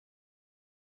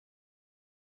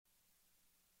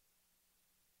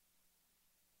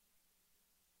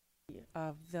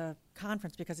of the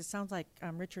conference because it sounds like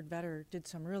Richard Vedder did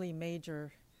some really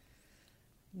major,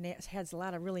 has a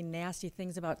lot of really nasty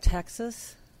things about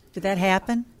Texas. Did that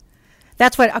happen?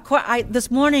 That's what,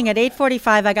 this morning at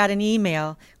 8:45 I got an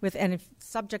email with, and a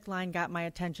subject line got my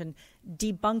attention,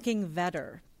 debunking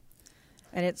Vedder.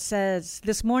 And it says,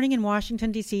 this morning in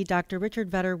Washington, D.C., Dr. Richard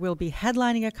Vedder will be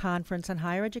headlining a conference on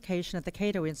higher education at the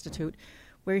Cato Institute,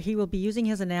 where he will be using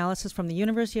his analysis from the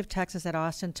University of Texas at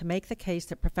Austin to make the case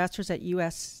that professors at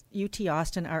UT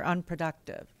Austin are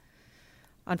unproductive.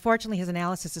 Unfortunately, his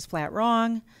analysis is flat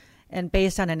wrong and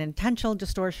based on an intentional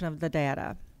distortion of the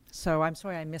data. So I'm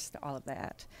sorry I missed all of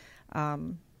that.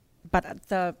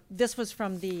 But this was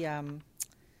from the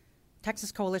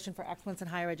Texas Coalition for Excellence in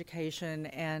Higher Education,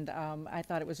 and I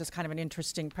thought it was just kind of an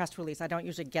interesting press release. I don't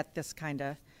usually get this kind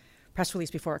of press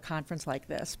release before a conference like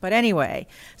this. But anyway,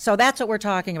 so that's what we're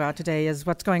talking about today, is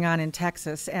what's going on in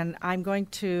Texas. And I'm going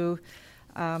to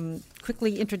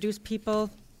quickly introduce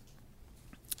people,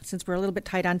 since we're a little bit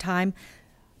tight on time.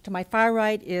 To my far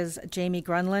right is Jamie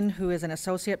Grunland, who is an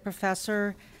associate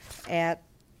professor at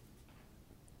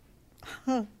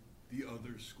the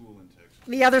other school in Texas.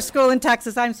 The other school in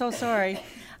Texas, I'm so sorry.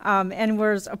 And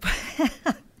was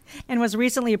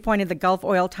recently appointed the Gulf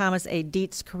Oil Thomas A.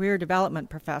 Dietz Career Development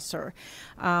Professor.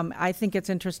 I think it's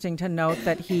interesting to note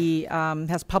that he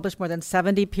has published more than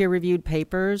 70 peer-reviewed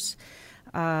papers.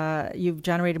 You've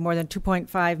generated more than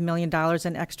 $2.5 million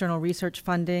in external research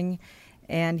funding,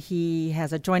 and he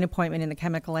has a joint appointment in the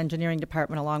Chemical Engineering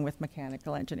Department along with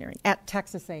Mechanical Engineering at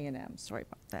Texas A&M. Sorry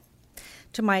about that.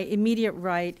 To my immediate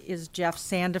right is Jeff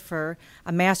Sandifer,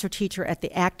 a master teacher at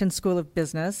the Acton School of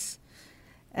Business,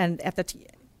 and at the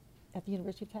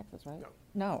University of Texas, right?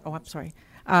 No. Oh, I'm sorry.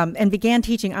 And began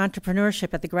teaching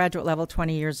entrepreneurship at the graduate level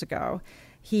 20 years ago.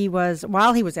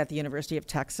 While he was at the University of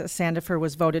Texas, Sandifer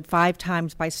was voted 5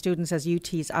 times by students as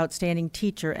UT's outstanding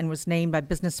teacher and was named by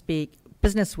Business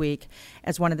Week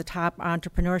as one of the top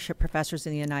entrepreneurship professors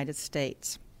in the United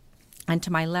States. And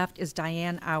to my left is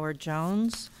Diane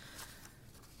Auer-Jones,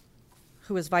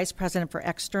 who is Vice President for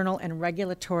External and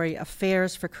Regulatory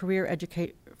Affairs for Career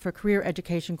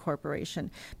Education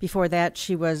Corporation. Before that,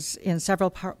 she was in several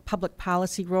public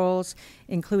policy roles,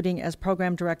 including as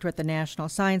Program Director at the National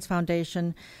Science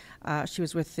Foundation. She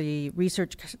was with the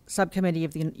Research Subcommittee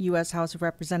of the U.S. House of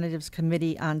Representatives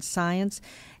Committee on Science,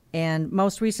 and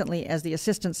most recently as the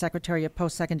Assistant Secretary of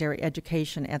Post-Secondary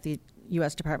Education at the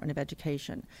U.S. Department of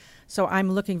Education. So I'm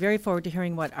looking very forward to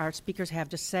hearing what our speakers have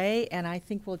to say, and I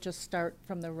think we'll just start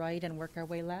from the right and work our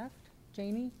way left.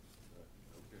 Jamie?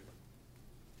 Okay.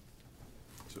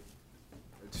 So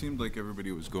it seemed like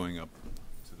everybody was going up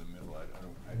to the middle.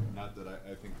 Not that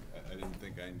I didn't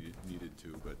think I needed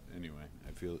to, but anyway,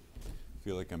 I feel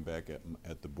like I'm back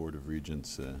at the Board of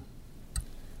Regents.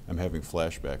 I'm having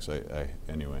flashbacks.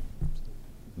 Anyway.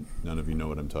 None of you know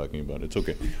what I'm talking about. It's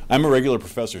okay. I'm a regular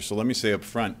professor, so let me say up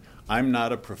front, I'm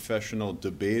not a professional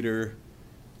debater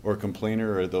or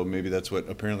complainer, although maybe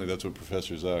apparently that's what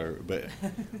professors are. But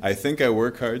I think I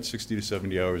work hard, 60 to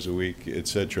 70 hours a week,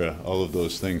 etc., all of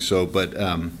those things. So, but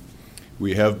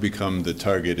we have become the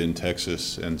target in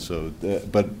Texas, and so,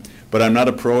 but I'm not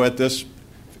a pro at this.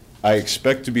 I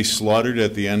expect to be slaughtered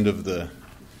at the end of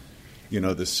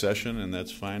this session, and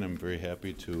that's fine. I'm very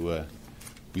happy to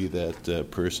be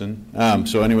that person.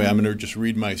 So anyway, I'm going to just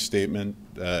read my statement.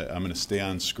 I'm going to stay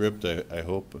on script, I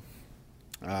hope.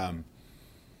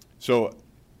 So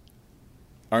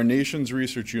our nation's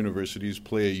research universities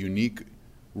play a unique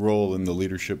role in the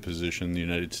leadership position the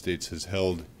United States has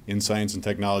held in science and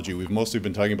technology. We've mostly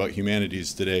been talking about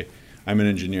humanities today. I'm an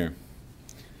engineer.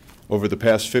 Over the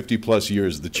past 50 plus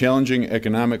years, the challenging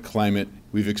economic climate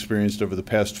we've experienced over the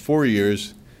past 4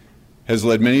 years has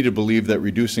led many to believe that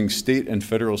reducing state and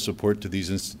federal support to these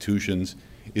institutions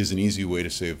is an easy way to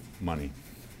save money.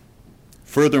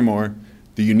 Furthermore,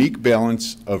 the unique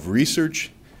balance of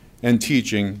research and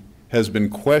teaching has been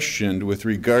questioned with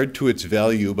regard to its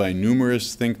value by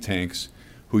numerous think tanks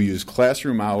who use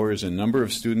classroom hours and number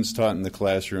of students taught in the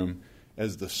classroom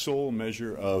as the sole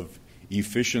measure of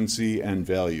efficiency and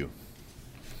value.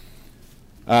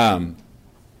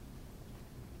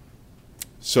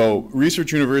 So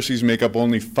research universities make up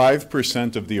only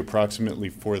 5% of the approximately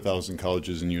 4,000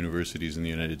 colleges and universities in the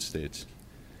United States.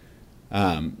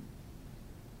 And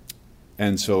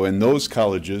those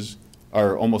colleges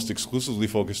are almost exclusively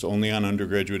focused only on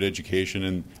undergraduate education,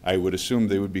 and I would assume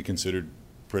they would be considered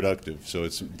productive. So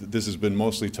this has been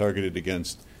mostly targeted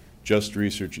against just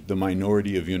research, the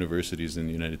minority of universities in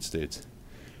the United States.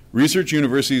 Research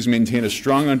universities maintain a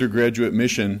strong undergraduate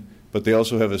mission, but they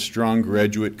also have a strong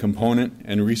graduate component,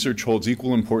 and research holds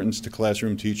equal importance to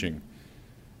classroom teaching.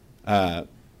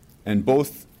 And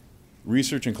both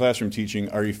research and classroom teaching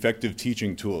are effective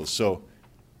teaching tools. So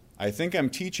I think I'm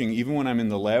teaching even when I'm in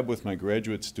the lab with my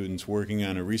graduate students working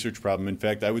on a research problem. In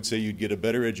fact, I would say you'd get a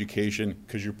better education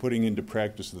because you're putting into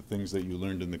practice the things that you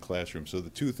learned in the classroom. So the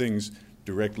two things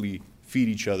directly feed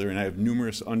each other, and I have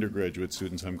numerous undergraduate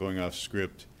students, I'm going off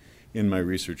script, in my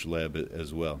research lab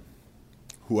as well,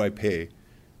 who I pay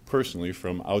personally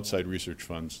from outside research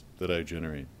funds that I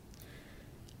generate.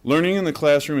 Learning in the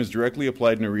classroom is directly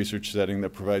applied in a research setting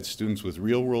that provides students with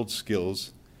real-world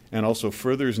skills and also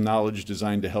furthers knowledge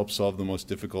designed to help solve the most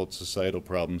difficult societal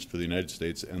problems for the United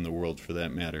States and the world for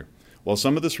that matter. While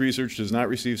some of this research does not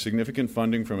receive significant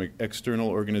funding from external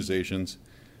organizations,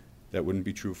 that wouldn't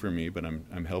be true for me, but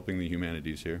I'm helping the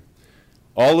humanities here.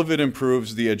 All of it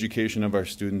improves the education of our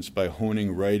students by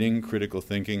honing writing, critical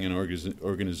thinking, and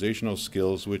organizational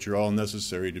skills, which are all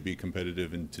necessary to be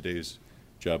competitive in today's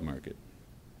job market.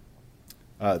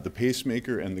 The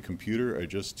pacemaker and the computer are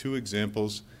just two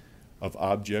examples of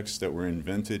objects that were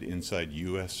invented inside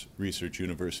U.S. research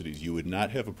universities. You would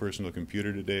not have a personal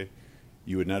computer today.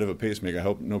 You would not have a pacemaker. I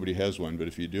hope nobody has one, but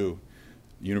if you do,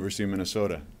 University of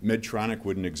Minnesota. Medtronic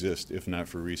wouldn't exist if not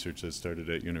for research that started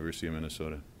at University of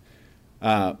Minnesota.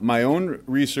 My own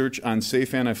research on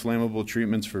safe anti-flammable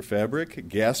treatments for fabric,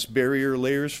 gas barrier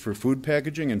layers for food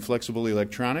packaging and flexible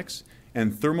electronics,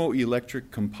 and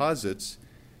thermoelectric composites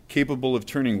capable of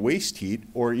turning waste heat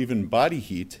or even body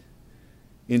heat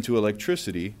into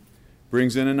electricity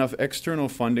brings in enough external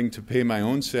funding to pay my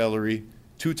own salary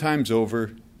 2 times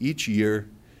over each year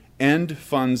and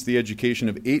funds the education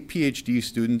of 8 PhD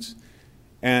students,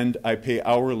 and I pay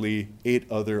hourly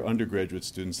 8 other undergraduate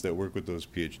students that work with those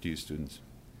PhD students.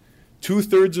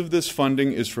 2/3 of this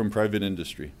funding is from private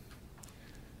industry.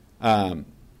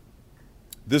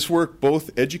 This work both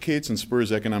educates and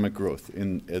spurs economic growth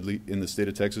in the state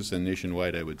of Texas and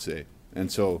nationwide, I would say. And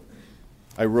so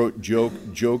I wrote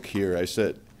joke here. I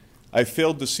said, I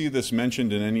failed to see this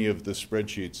mentioned in any of the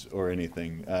spreadsheets or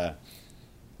anything.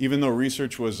 Even though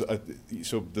research was,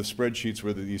 so the spreadsheets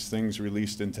were these things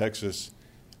released in Texas,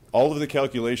 all of the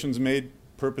calculations made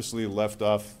purposely left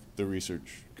off the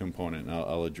research component.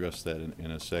 I'll address that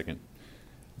in a second.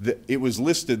 It was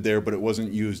listed there, but it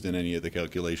wasn't used in any of the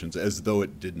calculations, as though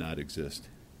it did not exist.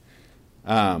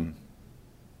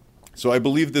 So I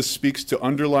believe this speaks to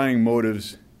underlying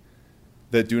motives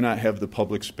that do not have the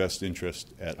public's best interest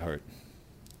at heart.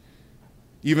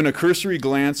 Even a cursory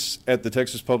glance at the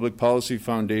Texas Public Policy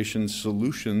Foundation's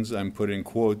solutions, I'm putting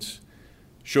quotes,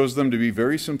 shows them to be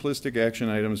very simplistic action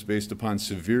items based upon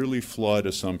severely flawed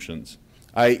assumptions,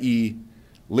 i.e.,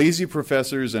 lazy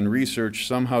professors and research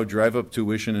somehow drive up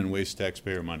tuition and waste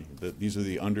taxpayer money. These are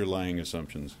the underlying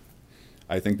assumptions.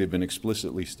 I think they've been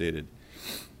explicitly stated.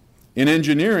 In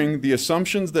engineering, the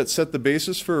assumptions that set the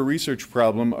basis for a research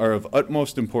problem are of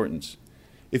utmost importance.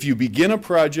 If you begin a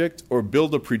project or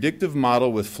build a predictive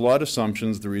model with flawed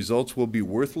assumptions, the results will be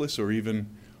worthless or even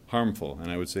harmful.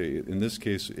 And I would say, in this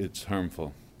case, it's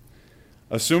harmful.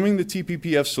 Assuming the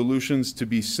TPPF solutions to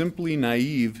be simply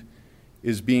naive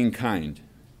is being kind,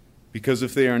 because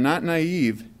if they are not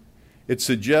naive, it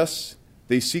suggests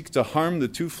they seek to harm the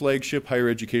 2 flagship higher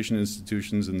education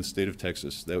institutions in the state of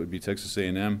Texas. That would be Texas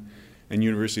A&M and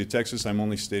University of Texas. I'm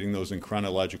only stating those in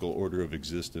chronological order of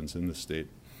existence in the state.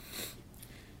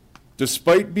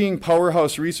 Despite being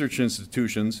powerhouse research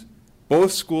institutions,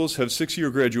 both schools have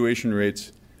 6-year graduation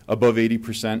rates above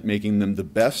 80%, making them the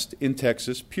best in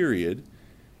Texas, period,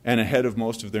 and ahead of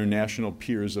most of their national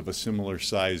peers of a similar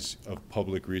size of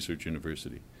public research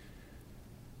university.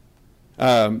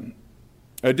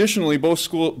 Additionally, both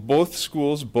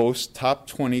schools boast top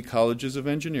 20 colleges of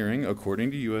engineering,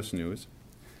 according to U.S. News,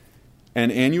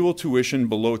 and annual tuition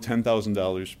below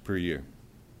 $10,000 per year.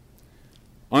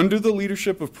 Under the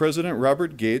leadership of President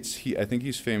Robert Gates, I think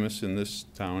he's famous in this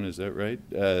town, is that right?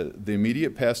 The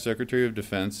immediate past Secretary of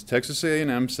Defense, Texas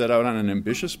A&M set out on an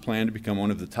ambitious plan to become one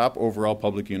of the top overall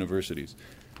public universities.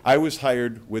 I was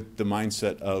hired with the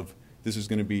mindset of this is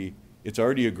going to be, it's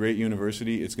already a great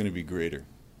university, it's going to be greater.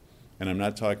 And I'm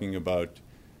not talking about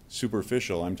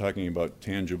superficial, I'm talking about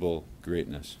tangible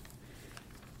greatness.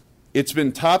 It's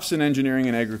been tops in engineering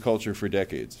and agriculture for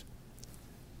decades.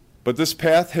 But this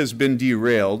path has been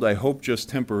derailed, I hope just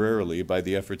temporarily, by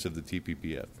the efforts of the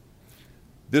TPPF.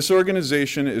 This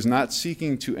organization is not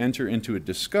seeking to enter into a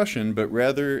discussion, but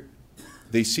rather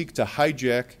they seek to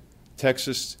hijack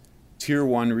Texas Tier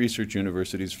 1 research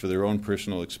universities for their own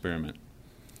personal experiment.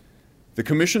 The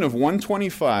Commission of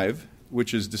 125,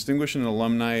 which is distinguishing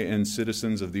alumni and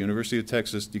citizens of the University of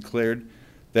Texas, declared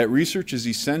that research is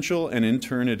essential and in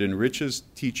turn it enriches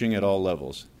teaching at all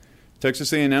levels.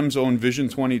 Texas A&M's own Vision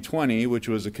 2020, which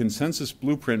was a consensus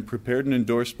blueprint prepared and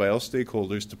endorsed by all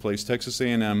stakeholders to place Texas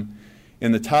A&M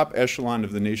in the top echelon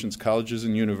of the nation's colleges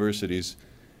and universities,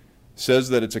 says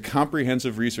that it's a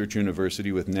comprehensive research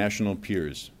university with national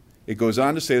peers. It goes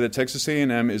on to say that Texas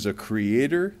A&M is a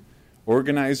creator,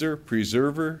 organizer,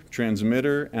 preserver,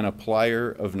 transmitter, and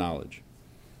applier of knowledge.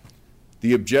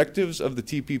 The objectives of the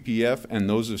TPPF and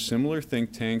those of similar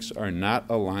think tanks are not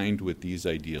aligned with these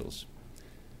ideals.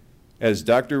 As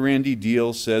Dr. Randy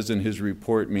Deal says in his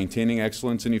report, Maintaining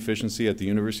Excellence and Efficiency at the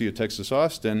University of Texas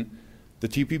Austin, the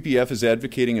TPPF is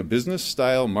advocating a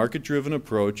business-style, market-driven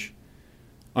approach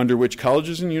under which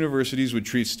colleges and universities would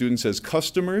treat students as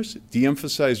customers,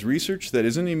 de-emphasize research that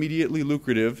isn't immediately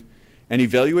lucrative, and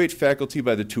evaluate faculty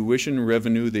by the tuition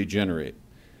revenue they generate.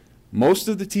 Most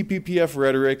of the TPPF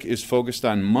rhetoric is focused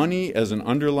on money as an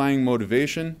underlying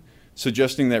motivation,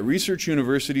 suggesting that research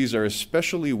universities are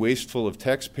especially wasteful of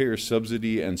taxpayer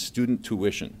subsidy and student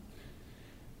tuition.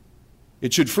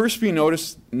 It should first be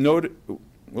noted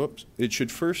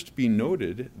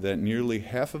that nearly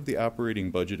half of the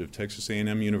operating budget of Texas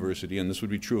A&M University, and this would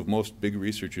be true of most big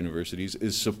research universities,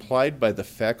 is supplied by the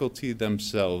faculty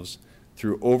themselves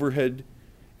through overhead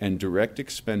and direct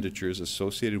expenditures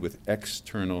associated with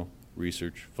external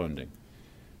research funding.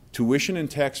 Tuition and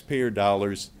taxpayer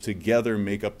dollars together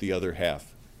make up the other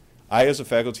half. I, as a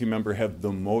faculty member, have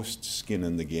the most skin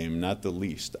in the game, not the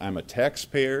least. I'm a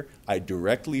taxpayer, I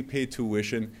directly pay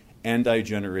tuition, and I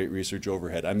generate research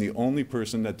overhead. I'm the only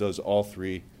person that does all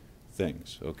three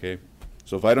things, okay?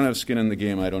 So if I don't have skin in the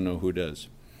game, I don't know who does.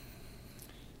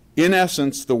 In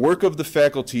essence, the work of the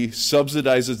faculty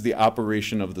subsidizes the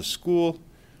operation of the school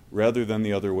rather than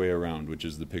the other way around, which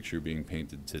is the picture being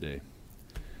painted today.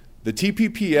 The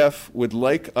TPPF would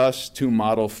like us to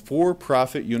model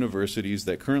for-profit universities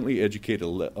that currently educate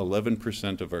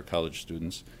 11% of our college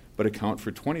students, but account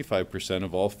for 25%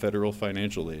 of all federal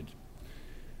financial aid.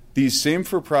 These same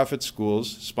for-profit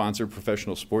schools sponsor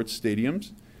professional sports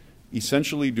stadiums,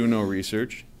 essentially do no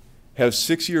research, have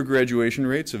 6-year graduation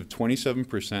rates of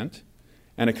 27%,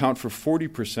 and account for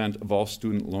 40% of all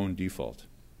student loan default.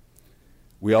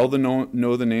 We all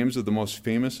know the names of the most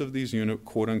famous of these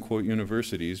quote-unquote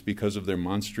universities because of their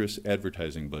monstrous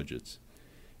advertising budgets.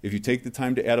 If you take the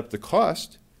time to add up the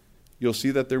cost, you'll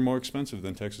see that they're more expensive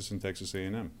than Texas and Texas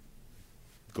A&M.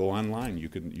 Go online. You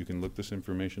can look this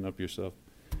information up yourself.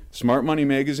 Smart Money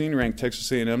magazine ranked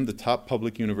Texas A&M the top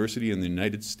public university in the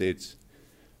United States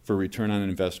for return on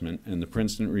investment, and the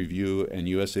Princeton Review and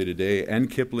USA Today and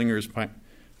Kiplinger's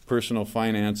Personal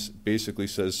Finance basically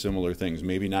says similar things.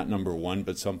 Maybe not number one,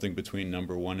 but something between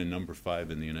number 1 and number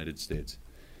 5 in the United States.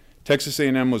 Texas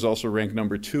A&M was also ranked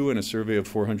number 2 in a survey of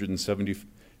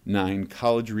 479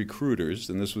 college recruiters,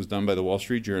 and this was done by the Wall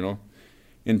Street Journal,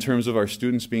 in terms of our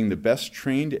students being the best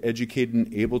trained, educated,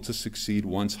 and able to succeed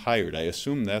once hired. I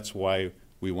assume that's why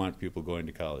we want people going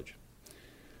to college.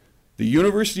 The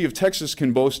University of Texas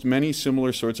can boast many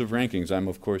similar sorts of rankings. I'm,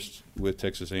 of course, with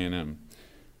Texas A&M,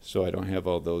 so I don't have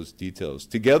all those details.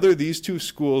 Together, these two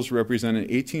schools represent an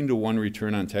 18-to-1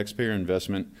 return on taxpayer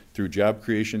investment through job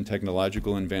creation,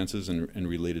 technological advances, and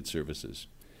related services,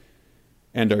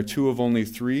 and are 2 of only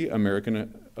 3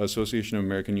 American Association of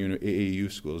American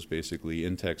AAU schools, basically,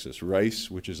 in Texas.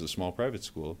 Rice, which is a small private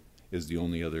school, is the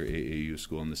only other AAU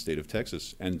school in the state of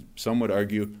Texas. And some would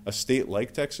argue a state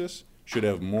like Texas should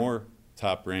have more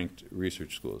top-ranked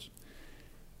research schools.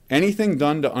 Anything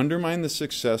done to undermine the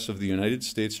success of the United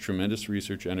States' tremendous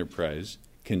research enterprise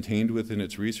contained within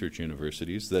its research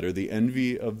universities that are the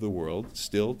envy of the world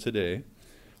still today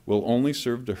will only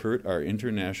serve to hurt our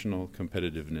international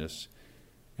competitiveness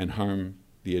and harm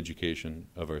the education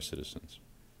of our citizens.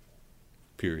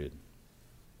 Period.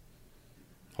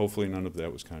 Hopefully none of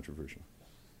that was controversial.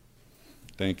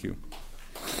 Thank you.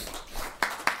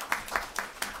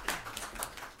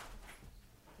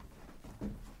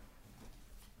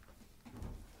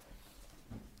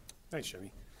 Thanks,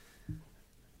 Jimmy.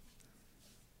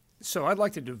 So I'd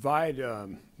like to divide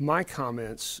my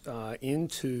comments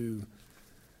into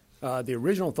the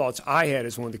original thoughts I had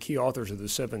as one of the key authors of the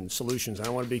 7 solutions. And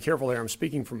I want to be careful there. I'm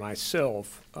speaking for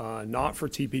myself, not for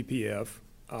TPPF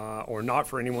or not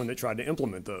for anyone that tried to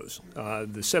implement those.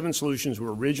 The 7 solutions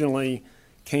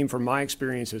came from my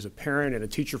experience as a parent and a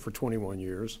teacher for 21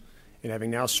 years and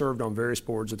having now served on various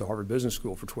boards at the Harvard Business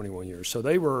School for 21 years. So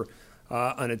they were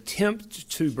an attempt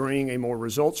to bring a more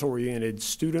results-oriented,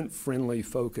 student-friendly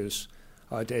focus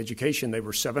to education. They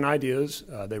were 7 ideas.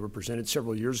 They were presented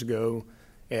several years ago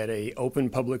at an open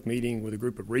public meeting with a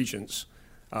group of regents,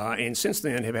 and since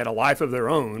then have had a life of their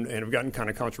own and have gotten kind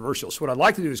of controversial. So what I'd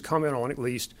like to do is comment on at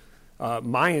least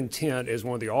My intent as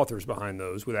one of the authors behind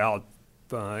those, without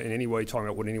in any way talking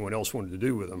about what anyone else wanted to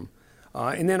do with them,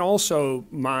 and then also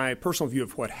my personal view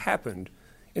of what happened,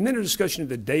 and then a discussion of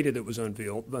the data that was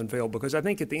unveiled, because I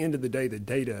think at the end of the day, the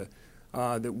data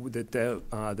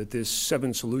that this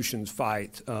 7 Solutions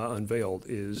fight unveiled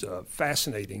is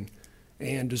fascinating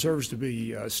and deserves to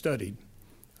be studied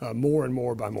more and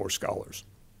more by more scholars.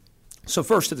 So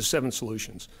first to the 7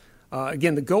 Solutions.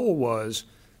 Again, the goal was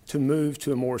to move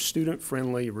to a more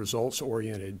student-friendly,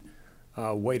 results-oriented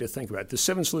way to think about it. The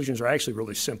 7 Solutions are actually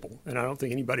really simple, and I don't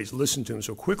think anybody's listened to them,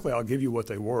 so quickly I'll give you what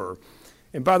they were.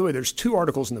 And by the way, there's 2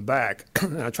 articles in the back,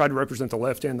 and I tried to represent the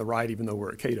left and the right, even though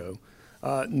we're at Cato.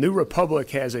 New Republic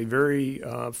has a very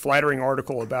flattering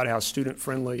article about how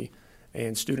student-friendly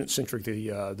and student-centric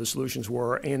the solutions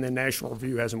were, and then National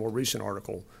Review has a more recent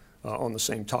article on the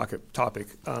same topic.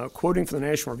 Quoting from the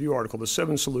National Review article, the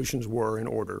 7 solutions were in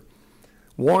order.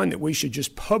 1, that we should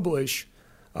just publish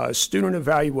student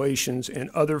evaluations and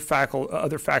other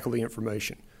faculty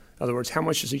information. In other words, how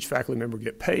much does each faculty member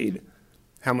get paid?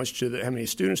 How many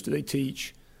students do they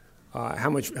teach? How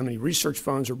many research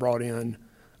funds are brought in?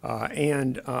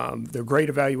 And their grade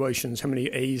evaluations, how many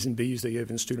A's and B's they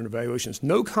give in student evaluations.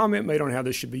 No comment made on how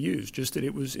this should be used, just that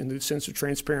it was, in the sense of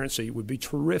transparency, would be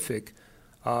terrific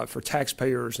for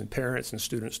taxpayers and parents and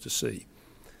students to see.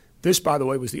 This, by the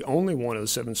way, was the only one of the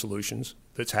 7 solutions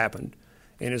that's happened,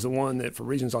 and is the one that, for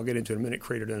reasons I'll get into in a minute,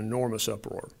 created an enormous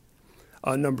uproar.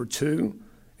 Number 2,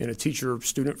 in a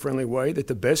teacher-student-friendly way, that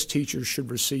the best teachers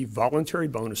should receive voluntary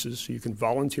bonuses, so you can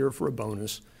volunteer for a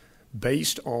bonus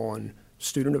based on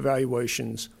student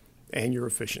evaluations and your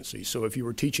efficiency. So if you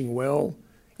were teaching well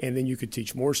and then you could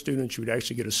teach more students, you would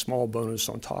actually get a small bonus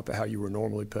on top of how you were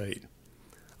normally paid.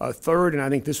 Third, and I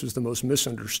think this was the most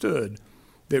misunderstood,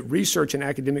 that research and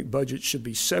academic budgets should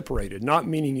be separated, not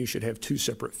meaning you should have 2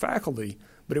 separate faculty,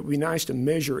 but it would be nice to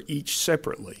measure each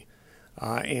separately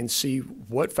and see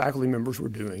what faculty members were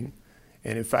doing.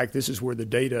 And in fact, this is where the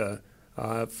data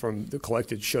from the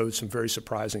collected showed some very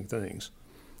surprising things.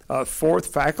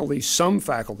 Fourth, some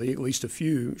faculty, at least a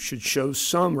few, should show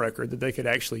some record that they could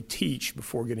actually teach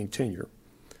before getting tenure.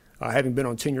 Having been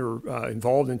on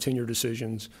involved in tenure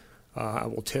decisions, I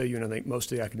will tell you, and I think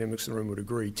most of the academics in the room would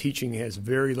agree, teaching has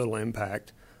very little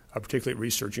impact, particularly at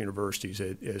research universities,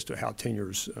 as to how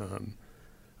tenure is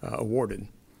awarded.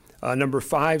 Number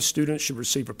 5, students should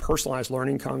receive a personalized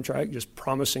learning contract, just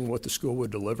promising what the school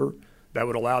would deliver. That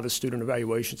would allow the student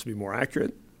evaluations to be more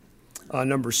accurate.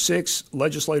 Number 6,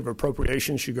 legislative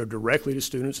appropriations should go directly to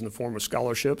students in the form of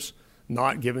scholarships,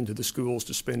 not given to the schools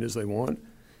to spend as they want.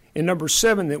 And number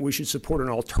 7, that we should support an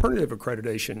alternative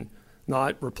accreditation,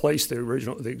 not replace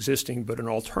the existing, but an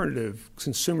alternative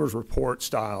consumers report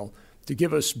style to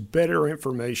give us better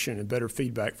information and better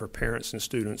feedback for parents and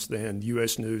students than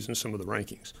U.S. News and some of the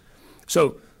rankings.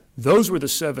 So those were the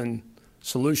 7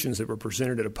 solutions that were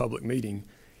presented at a public meeting.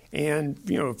 And,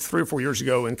 3 or 4 years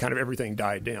ago, and kind of everything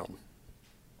died down.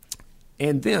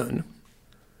 And then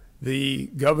the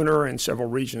governor and several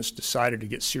regents decided to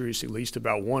get serious, at least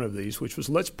about one of these, which was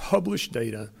let's publish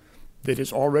data that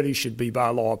is already should be by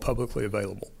law publicly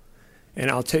available.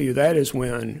 And I'll tell you, that is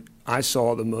when I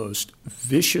saw the most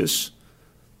vicious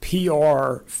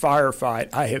PR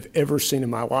firefight I have ever seen in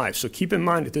my life. So keep in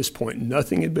mind at this point,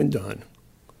 nothing had been done.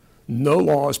 No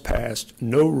laws passed,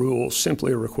 no rules,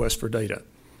 simply a request for data.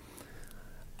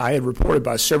 I had reported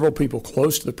by several people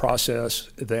close to the process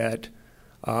that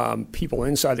people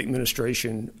inside the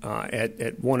administration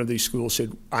at one of these schools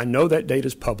said, I know that data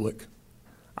is public.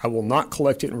 I will not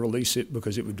collect it and release it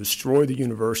because it would destroy the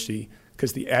university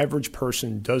because the average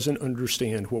person doesn't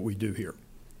understand what we do here.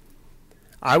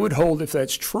 I would hold if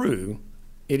that's true,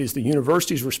 it is the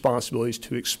university's responsibility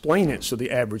to explain it so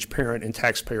the average parent and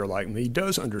taxpayer like me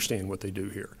does understand what they do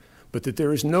here, but that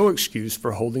there is no excuse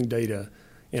for holding data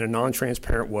in a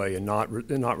non-transparent way and not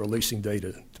releasing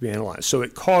data to be analyzed. So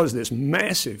it caused this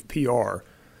massive PR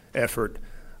effort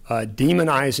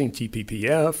demonizing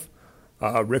TPPF,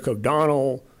 Rick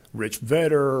O'Donnell, Rich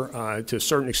Vedder, to a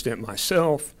certain extent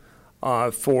myself,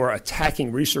 for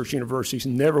attacking research universities.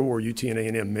 Never were UT and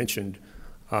A&M mentioned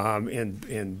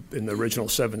in the original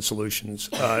 7 solutions.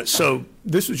 So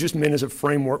this was just meant as a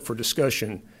framework for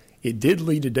discussion. It did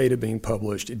lead to data being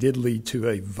published. It did lead to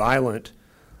a violent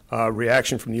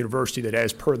reaction from the university that,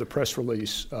 as per the press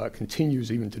release,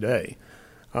 continues even today.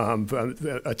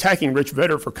 Attacking Rich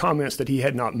Vedder for comments that he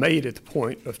had not made at the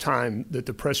point of time that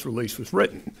the press release was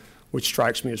written, which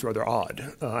strikes me as rather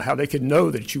odd. How they could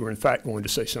know that you were in fact going to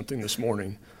say something this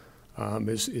morning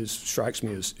strikes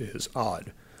me as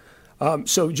odd.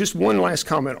 So just one last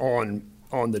comment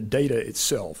on the data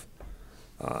itself.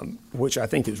 which I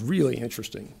think is really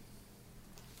interesting.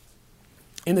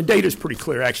 And the data is pretty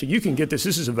clear, actually. You can get this.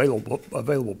 This is available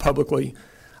publicly.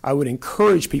 I would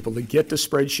encourage people to get the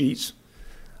spreadsheets.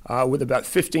 With about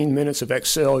 15 minutes of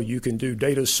Excel, you can do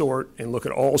data sort and look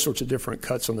at all sorts of different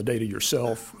cuts on the data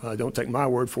yourself. Don't take my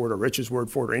word for it or Rich's word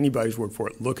for it or anybody's word for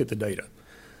it. Look at the data.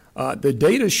 The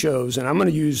data shows, and I'm going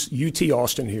to use UT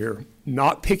Austin here,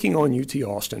 not picking on UT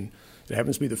Austin. It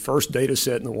happens to be the first data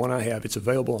set and the one I have. It's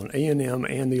available on A&M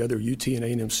and the other UT and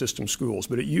A&M system schools.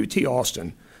 But at UT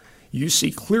Austin, you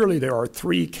see clearly there are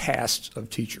 3 castes of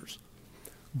teachers.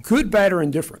 Good, bad, or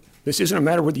indifferent. This isn't a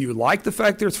matter whether you like the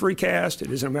fact there are 3 castes. It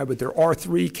isn't a matter, but there are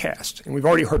 3 castes, and we've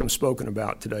already heard them spoken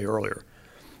about today earlier.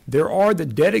 There are the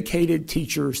dedicated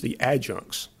teachers, the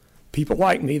adjuncts, people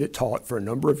like me that taught for a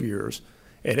number of years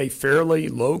at a fairly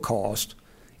low cost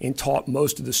and taught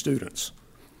most of the students.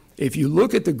 If you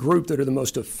look at the group that are the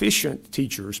most efficient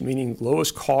teachers, meaning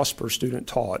lowest cost per student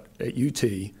taught at UT,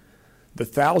 the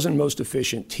 1,000 most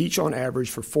efficient teach on average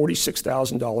for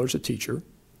 $46,000 a teacher.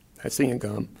 That's the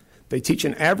income. They teach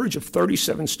an average of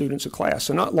 37 students a class,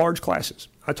 so not large classes.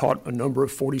 I taught a number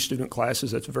of 40-student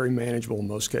classes. That's very manageable in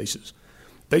most cases.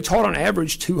 They taught on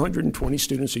average 220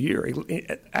 students a year,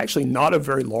 actually not a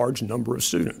very large number of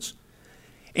students.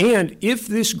 And if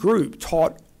this group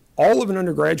taught all of an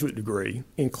undergraduate degree,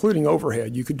 including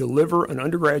overhead, you could deliver an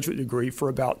undergraduate degree for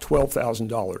about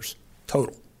 $12,000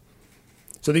 total.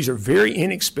 So these are very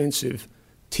inexpensive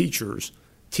teachers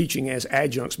teaching as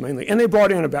adjuncts mainly. And they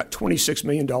brought in about $26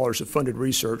 million of funded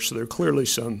research, so they're clearly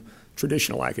some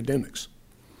traditional academics.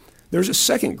 There's a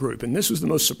second group, and this was the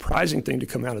most surprising thing to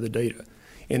come out of the data.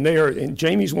 And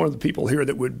Jamie's one of the people here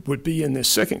that would be in this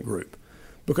second group.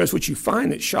 Because what you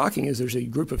find that's shocking is there's a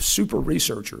group of super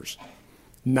researchers.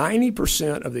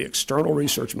 90% of the external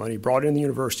research money brought in the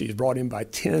university is brought in by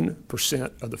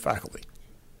 10% of the faculty.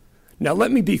 Now,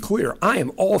 let me be clear. I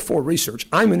am all for research.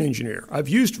 I'm an engineer. I've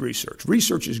used research.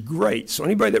 Research is great. So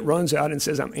anybody that runs out and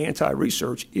says I'm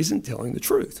anti-research isn't telling the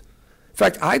truth. In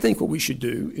fact, I think what we should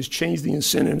do is change the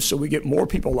incentives so we get more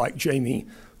people like Jamie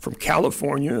from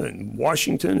California and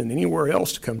Washington and anywhere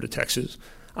else to come to Texas.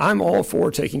 I'm all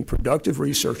for taking productive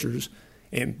researchers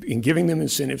and giving them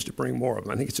incentives to bring more of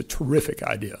them. I think it's a terrific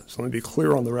idea. So let me be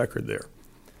clear on the record there.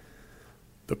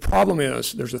 The problem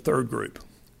is there's a third group,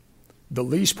 the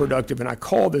least productive, and I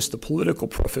call this the political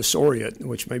professoriate,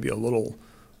 which may be a little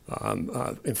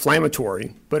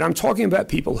inflammatory, but I'm talking about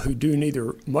people who do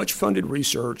neither much funded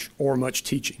research or much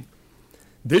teaching.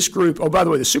 This group, oh, by the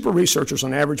way, the super researchers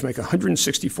on average make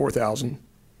 $164,000,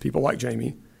 people like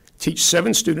Jamie, teach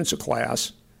 7 students a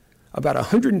class, about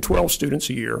 112 students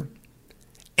a year,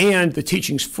 and the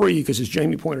teaching's free because, as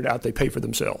Jamie pointed out, they pay for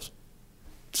themselves.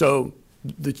 So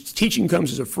the teaching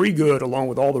comes as a free good along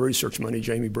with all the research money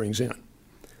Jamie brings in.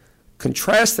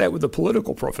 Contrast that with the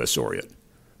political professoriate,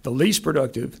 the least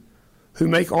productive, who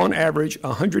make on average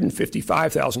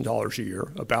 $155,000 a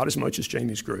year, about as much as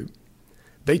Jamie's group.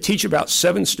 They teach about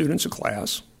 7 students a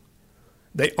class.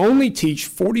 They only teach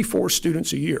 44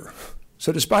 students a year.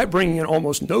 So despite bringing in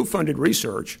almost no funded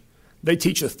research, they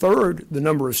teach a third the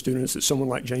number of students that someone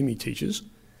like Jamie teaches.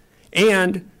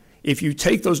 And if you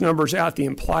take those numbers out, the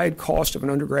implied cost of an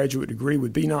undergraduate degree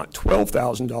would be not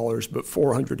 $12,000, but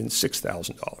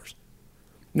 $406,000.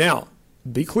 Now,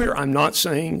 be clear, I'm not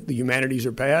saying the humanities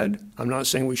are bad. I'm not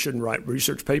saying we shouldn't write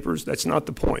research papers. That's not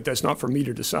the point. That's not for me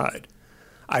to decide.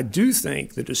 I do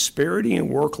think the disparity in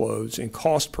workloads and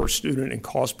cost per student and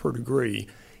cost per degree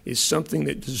is something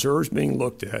that deserves being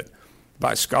looked at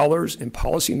by scholars and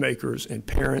policymakers and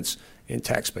parents and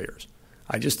taxpayers.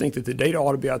 I just think that the data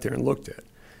ought to be out there and looked at,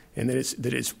 and that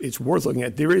it's worth looking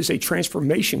at. There is a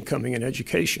transformation coming in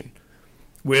education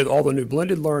with all the new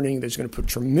blended learning that's going to put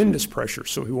tremendous pressure.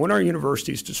 So if we want our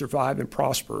universities to survive and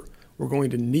prosper, we're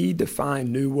going to need to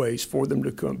find new ways for them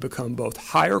to become both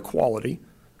higher quality,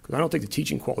 because I don't think the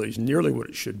teaching quality is nearly what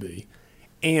it should be,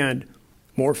 and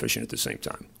more efficient at the same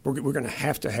time. We're going to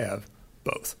have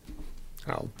both.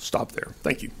 I'll stop there.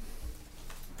 Thank you.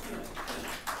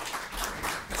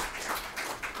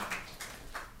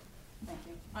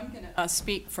 I'm going to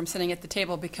speak from sitting at the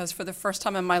table because for the first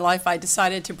time in my life I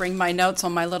decided to bring my notes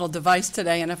on my little device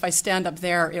today, and if I stand up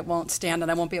there it won't stand and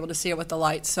I won't be able to see it with the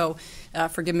light, so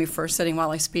forgive me for sitting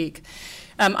while I speak.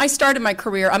 I started my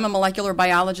career, I'm a molecular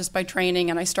biologist by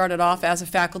training, and I started off as a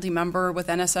faculty member with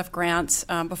NSF grants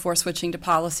before switching to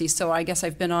policy, so I guess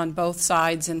I've been on both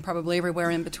sides and probably everywhere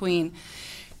in between.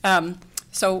 I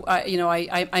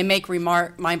make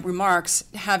my remarks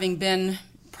having been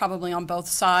probably on both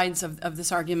sides of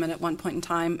this argument at one point in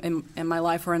time in my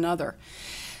life or another.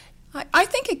 I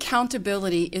think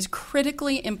accountability is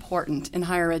critically important in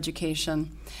higher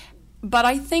education, but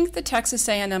I think the Texas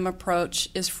A&M approach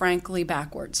is frankly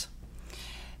backwards.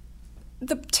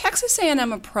 The Texas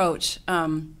A&M approach,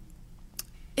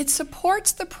 it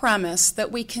supports the premise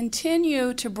that we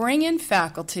continue to bring in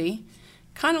faculty,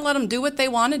 kind of let them do what they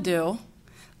want to do,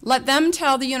 let them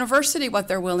tell the university what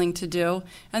they're willing to do,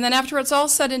 and then after it's all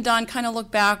said and done, kind of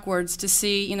look backwards to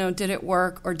see, did it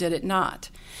work or did it not?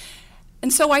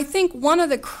 And so I think one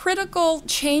of the critical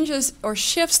changes or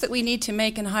shifts that we need to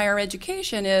make in higher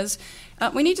education is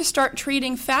we need to start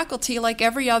treating faculty like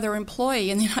every other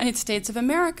employee in the United States of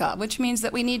America, which means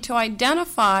that we need to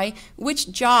identify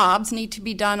which jobs need to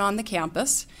be done on the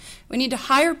campus. We need to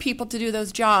hire people to do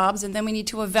those jobs, and then we need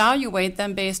to evaluate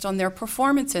them based on their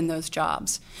performance in those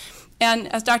jobs.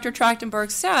 And as Dr. Trachtenberg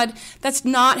said, that's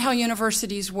not how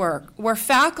universities work, where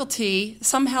faculty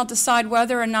somehow decide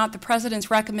whether or not the president's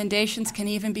recommendations can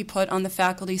even be put on the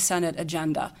faculty senate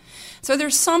agenda. So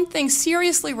there's something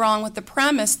seriously wrong with the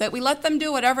premise that we let them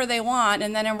do whatever they want,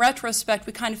 and then in retrospect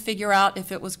we kind of figure out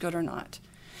if it was good or not.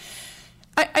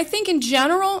 I think in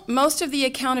general, most of the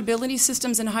accountability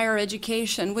systems in higher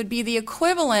education would be the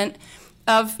equivalent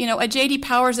of a J.D.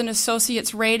 Powers and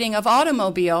Associates rating of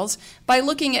automobiles by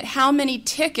looking at how many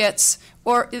tickets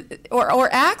or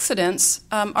accidents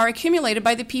are accumulated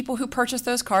by the people who purchase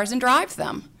those cars and drive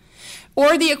them.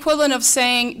 Or the equivalent of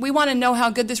saying, we want to know how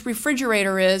good this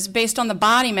refrigerator is based on the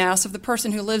body mass of the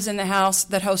person who lives in the house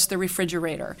that hosts the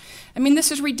refrigerator. I mean, this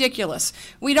is ridiculous.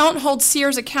 We don't hold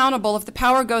Sears accountable if the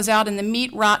power goes out and the meat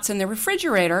rots in the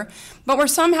refrigerator, but we're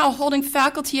somehow holding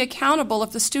faculty accountable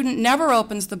if the student never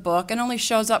opens the book and only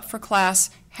shows up for class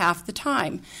half the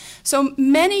time. So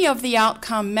many of the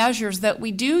outcome measures that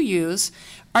we do use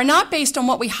are not based on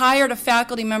what we hired a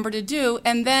faculty member to do,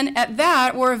 and then at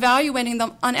that we're evaluating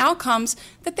them on outcomes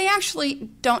that they actually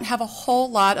don't have a whole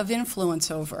lot of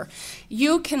influence over.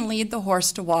 You can lead the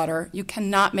horse to water. You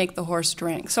cannot make the horse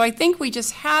drink. So I think we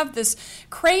just have this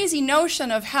crazy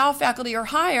notion of how faculty are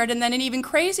hired, and then an even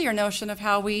crazier notion of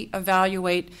how we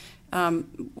evaluate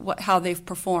how they've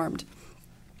performed.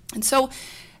 And so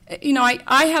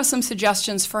I have some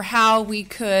suggestions for how we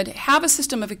could have a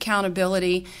system of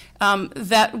accountability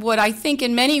that would, I think,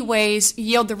 in many ways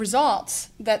yield the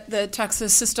results that the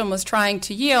Texas system was trying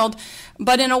to yield,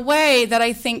 but in a way that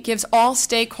I think gives all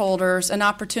stakeholders an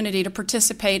opportunity to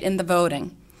participate in the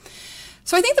voting.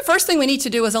 So I think the first thing we need to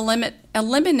do is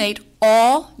eliminate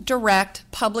all direct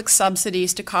public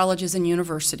subsidies to colleges and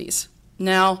universities.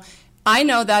 Now, I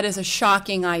know that is a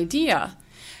shocking idea,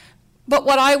 but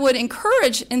what I would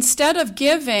encourage, instead of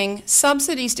giving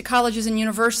subsidies to colleges and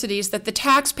universities that the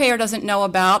taxpayer doesn't know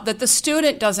about, that the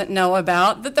student doesn't know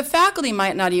about, that the faculty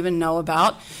might not even know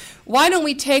about, why don't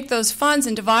we take those funds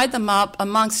and divide them up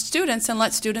amongst students and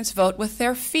let students vote with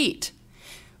their feet?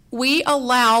 We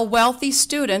allow wealthy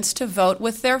students to vote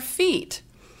with their feet.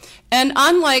 And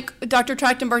unlike Dr.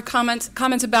 Trachtenberg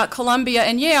comments about Columbia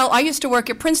and Yale, I used to work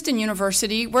at Princeton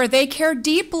University, where they care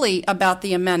deeply about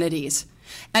the amenities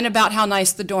and about how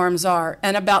nice the dorms are,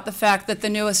 and about the fact that the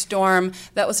newest dorm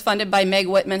that was funded by Meg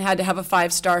Whitman had to have a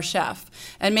 5-star chef.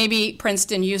 And maybe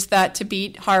Princeton used that to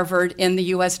beat Harvard in the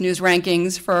U.S. News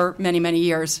rankings for many, many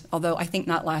years, although I think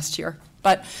not last year.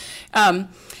 But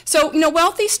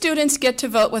wealthy students get to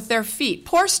vote with their feet.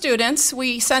 Poor students,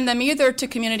 we send them either to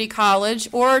community college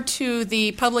or to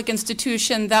the public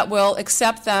institution that will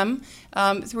accept them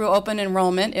through open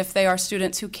enrollment if they are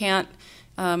students who can't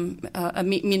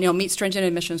meet stringent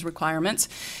admissions requirements.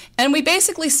 And we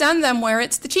basically send them where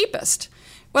it's the cheapest.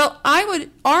 Well, I would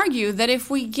argue that if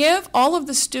we give all of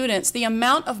the students the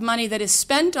amount of money that is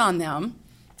spent on them,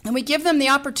 and we give them the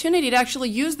opportunity to actually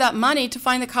use that money to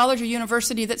find the college or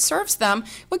university that serves them,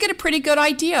 we'll get a pretty good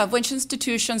idea of which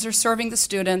institutions are serving the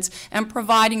students and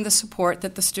providing the support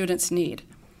that the students need.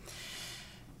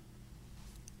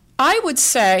 I would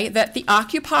say that the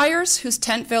occupiers, whose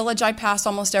tent village I pass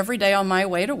almost every day on my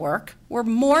way to work, were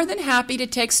more than happy to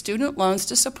take student loans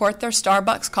to support their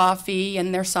Starbucks coffee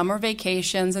and their summer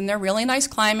vacations and their really nice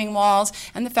climbing walls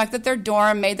and the fact that their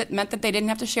dorm meant that they didn't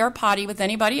have to share a potty with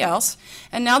anybody else.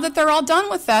 And now that they're all done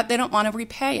with that, they don't want to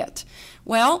repay it.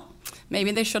 Well, maybe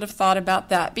they should have thought about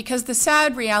that, because the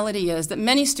sad reality is that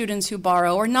many students who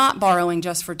borrow are not borrowing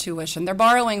just for tuition. They're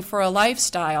borrowing for a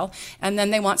lifestyle, and then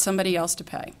they want somebody else to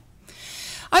pay.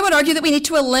 I would argue that we need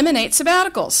to eliminate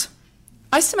sabbaticals.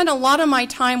 I spend a lot of my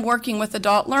time working with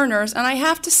adult learners, and I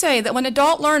have to say that when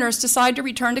adult learners decide to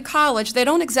return to college, they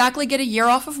don't exactly get a year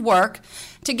off of work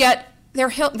to get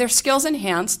their skills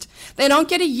enhanced. They don't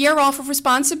get a year off of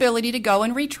responsibility to go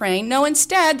and retrain. No,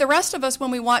 instead, the rest of us,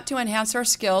 when we want to enhance our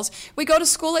skills, we go to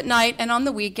school at night and on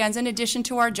the weekends in addition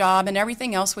to our job and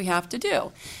everything else we have to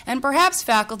do. And perhaps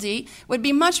faculty would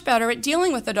be much better at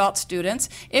dealing with adult students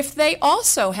if they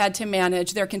also had to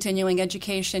manage their continuing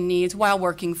education needs while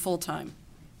working full-time.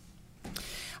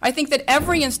 I think that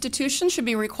every institution should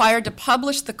be required to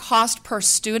publish the cost per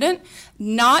student,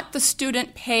 not the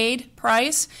student paid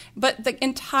price, but the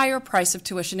entire price of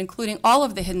tuition, including all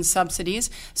of the hidden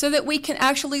subsidies, so that we can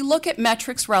actually look at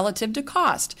metrics relative to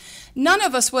cost. None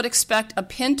of us would expect a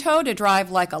Pinto to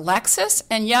drive like a Lexus,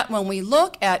 and yet when we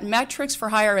look at metrics for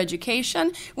higher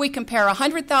education, we compare a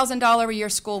 $100,000 a year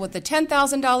school with a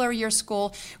 $10,000 a year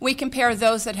school. We compare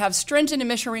those that have stringent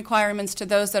admission requirements to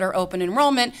those that are open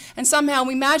enrollment, and somehow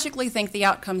we magically think the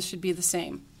outcomes should be the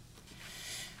same.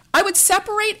 I would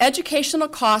separate educational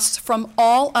costs from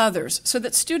all others so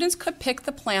that students could pick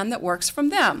the plan that works for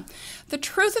them. The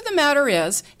truth of the matter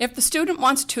is, if the student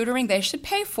wants tutoring, they should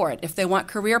pay for it. If they want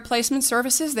career placement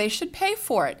services, they should pay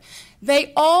for it.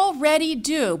 They already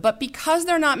do, but because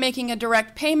they're not making a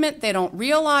direct payment, they don't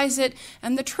realize it.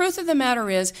 And the truth of the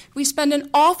matter is, we spend an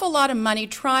awful lot of money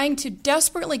trying to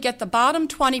desperately get the bottom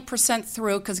 20%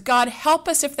 through, because God help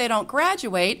us if they don't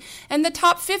graduate, and the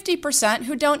top 50%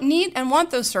 who don't need and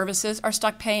want those services are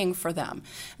stuck paying for them.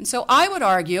 And so I would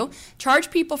argue,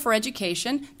 charge people for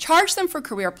education, charge them for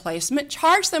career placement,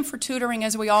 charge them for tutoring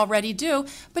as we already do,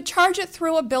 but charge it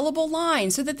through a billable line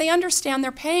so that they understand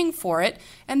they're paying for it,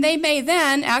 and they may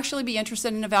then actually be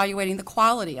interested in evaluating the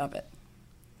quality of it.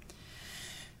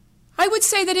 I would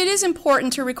say that it is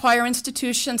important to require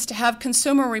institutions to have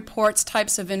consumer reports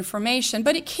types of information,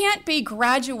 but it can't be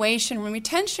graduation and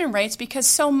retention rates because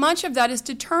so much of that is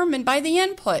determined by the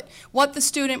input, what the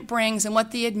student brings and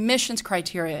what the admissions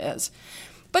criteria is.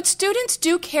 But students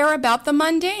do care about the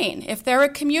mundane. If they're a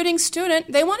commuting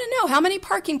student, they want to know how many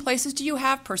parking places do you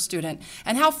have per student,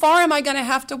 and how far am I going to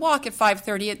have to walk at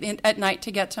 5:30 at night to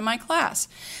get to my class.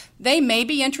 They may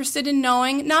be interested in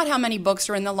knowing not how many books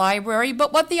are in the library,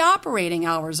 but what the operating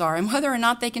hours are and whether or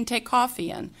not they can take coffee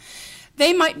in.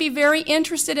 They might be very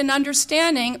interested in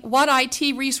understanding what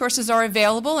IT resources are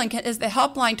available and is the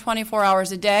helpline 24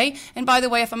 hours a day. And by the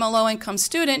way, if I'm a low-income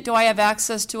student, do I have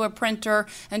access to a printer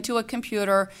and to a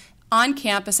computer on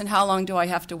campus, and how long do I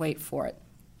have to wait for it?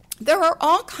 There are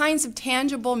all kinds of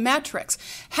tangible metrics.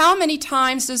 How many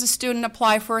times does a student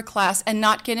apply for a class and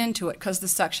not get into it because the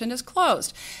section is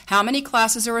closed? How many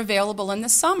classes are available in the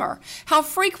summer? How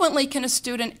frequently can a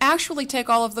student actually take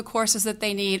all of the courses that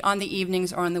they need on the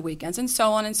evenings or on the weekends, and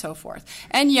so on and so forth?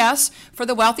 And yes, for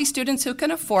the wealthy students who can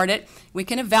afford it, we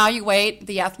can evaluate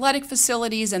the athletic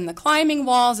facilities and the climbing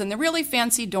walls and the really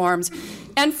fancy dorms.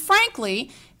 And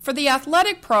frankly, for the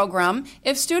athletic program,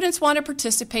 if students want to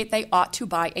participate, they ought to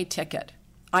buy a ticket.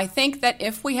 I think that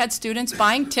if we had students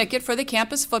buying ticket for the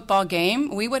campus football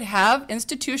game, we would have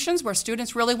institutions where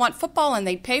students really want football and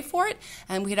they'd pay for it,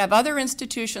 and we'd have other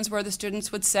institutions where the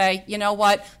students would say, you know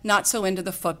what, not so into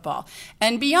the football.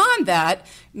 And beyond that,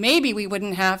 maybe we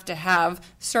wouldn't have to have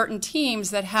certain teams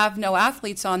that have no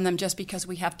athletes on them just because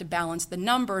we have to balance the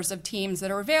numbers of teams that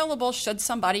are available should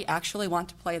somebody actually want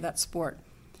to play that sport.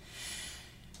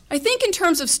 I think in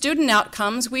terms of student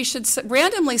outcomes, we should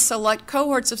randomly select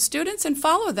cohorts of students and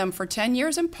follow them for 10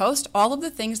 years and post all of the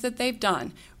things that they've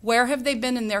done. Where have they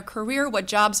been in their career? What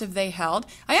jobs have they held?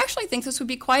 I actually think this would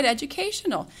be quite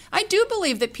educational. I do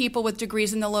believe that people with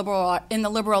degrees in the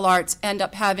liberal arts end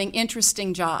up having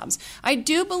interesting jobs. I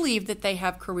do believe that they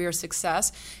have career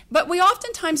success, but we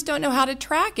oftentimes don't know how to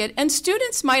track it, and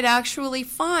students might actually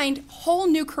find whole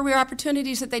new career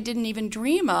opportunities that they didn't even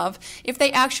dream of if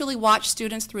they actually watch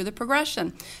students through the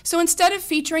progression. So instead of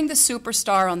featuring the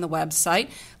superstar on the website,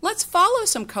 let's follow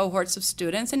some cohorts of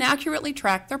students and accurately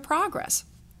track their progress.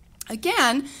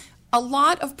 Again, a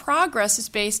lot of progress is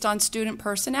based on student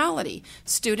personality,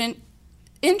 student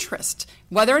interest,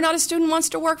 whether or not a student wants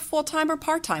to work full-time or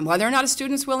part-time, whether or not a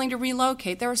student is willing to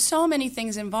relocate. There are so many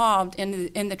things involved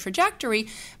in the trajectory,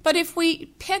 but if we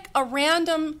pick a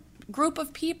random group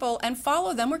of people and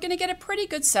follow them, we're going to get a pretty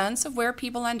good sense of where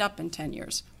people end up in 10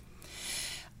 years.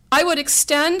 I would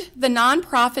extend the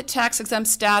nonprofit tax-exempt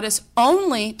status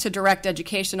only to direct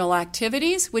educational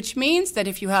activities, which means that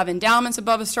if you have endowments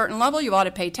above a certain level, you ought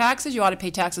to pay taxes. You ought to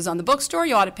pay taxes on the bookstore.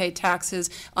 You ought to pay taxes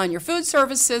on your food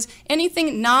services.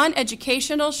 Anything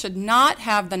non-educational should not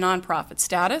have the nonprofit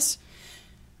status.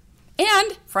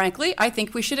 And, frankly, I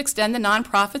think we should extend the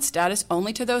nonprofit status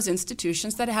only to those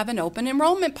institutions that have an open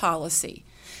enrollment policy.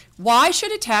 Why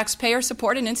should a taxpayer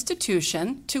support an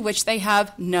institution to which they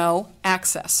have no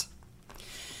access?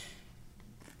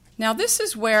 Now, this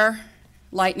is where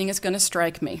lightning is going to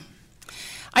strike me.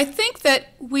 I think that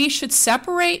we should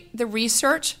separate the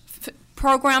research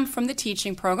program from the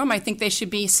teaching program. I think they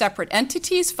should be separate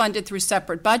entities funded through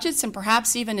separate budgets and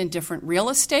perhaps even in different real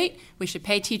estate. We should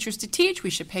pay teachers to teach.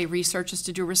 We should pay researchers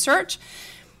to do research.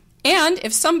 And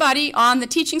if somebody on the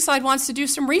teaching side wants to do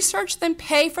some research, then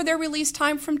pay for their release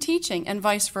time from teaching and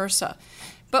vice versa.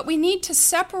 But we need to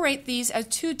separate these as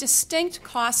two distinct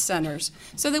cost centers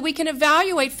so that we can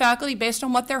evaluate faculty based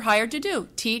on what they're hired to do: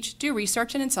 teach, do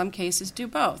research, and in some cases do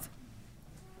both.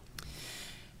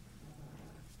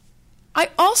 I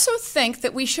also think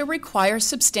that we should require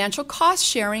substantial cost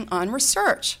sharing on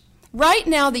research. Right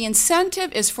now, the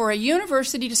incentive is for a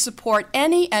university to support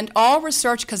any and all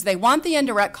research because they want the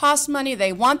indirect cost money,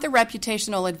 they want the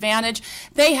reputational advantage.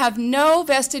 They have no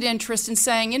vested interest in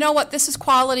saying, you know what, this is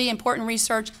quality, important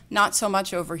research, not so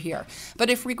much over here. But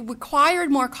if we required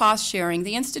more cost sharing,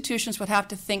 the institutions would have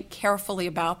to think carefully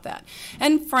about that.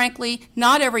 And frankly,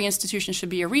 not every institution should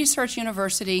be a research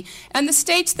university, and the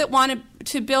states that want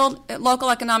to build local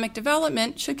economic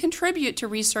development should contribute to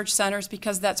research centers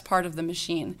because that's part of the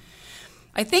machine.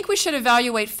 I think we should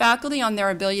evaluate faculty on their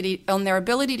ability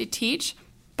to teach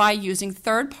by using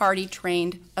third-party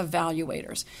trained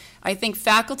evaluators. I think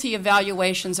faculty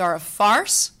evaluations are a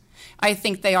farce. I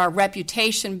think they are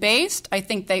reputation-based. I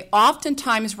think they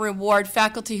oftentimes reward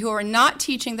faculty who are not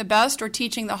teaching the best or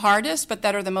teaching the hardest, but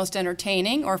that are the most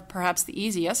entertaining or perhaps the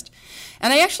easiest.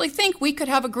 And I actually think we could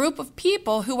have a group of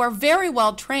people who are very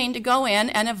well trained to go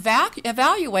in and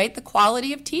evaluate the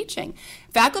quality of teaching.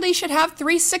 Faculty should have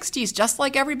 360s, just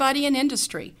like everybody in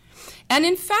industry. And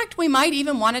in fact, we might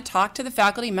even want to talk to the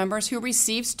faculty members who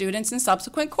receive students in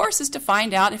subsequent courses to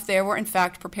find out if they were in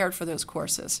fact prepared for those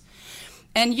courses.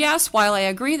 And yes, while I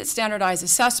agree that standardized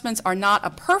assessments are not a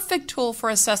perfect tool for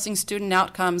assessing student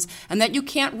outcomes and that you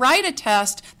can't write a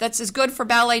test that's as good for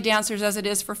ballet dancers as it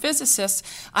is for physicists,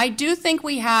 I do think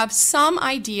we have some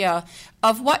idea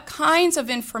of what kinds of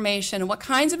information, what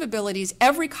kinds of abilities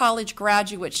every college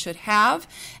graduate should have.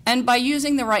 And by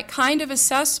using the right kind of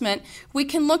assessment, we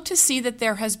can look to see that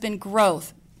there has been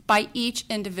growth by each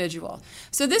individual.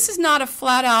 So this is not a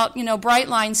flat-out, bright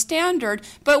line standard,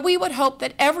 but we would hope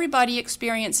that everybody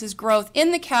experiences growth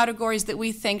in the categories that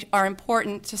we think are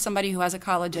important to somebody who has a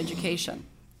college education.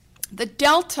 The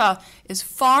delta is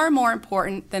far more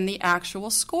important than the actual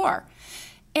score.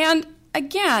 And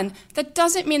again, that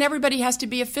doesn't mean everybody has to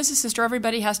be a physicist or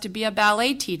everybody has to be a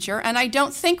ballet teacher, and I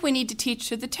don't think we need to teach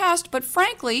to the test, but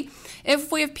frankly, if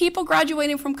we have people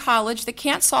graduating from college that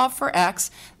can't solve for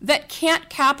X, that can't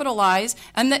capitalize,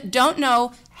 and that don't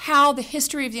know how the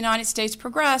history of the United States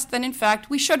progressed, then in fact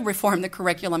we should reform the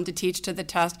curriculum to teach to the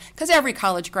test, because every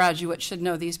college graduate should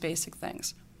know these basic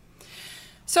things.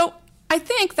 So I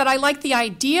think that I like the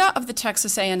idea of the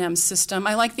Texas A&M system.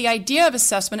 I like the idea of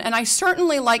assessment, and I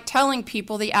certainly like telling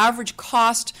people the average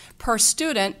cost per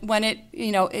student when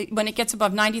it gets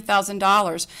above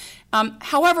 $90,000.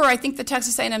 However, I think the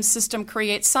Texas A&M system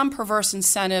creates some perverse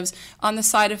incentives on the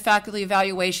side of faculty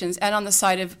evaluations and on the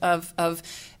side of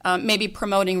maybe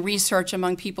promoting research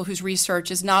among people whose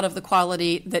research is not of the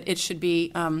quality that it should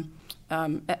be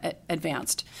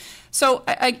advanced. So,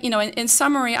 in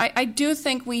summary, I do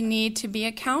think we need to be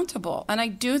accountable, and I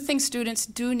do think students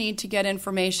do need to get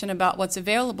information about what's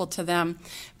available to them.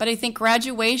 But I think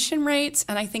graduation rates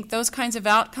and I think those kinds of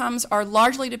outcomes are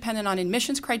largely dependent on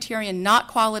admissions criteria, not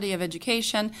quality of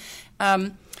education.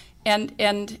 I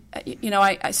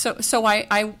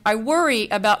worry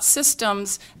about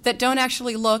systems that don't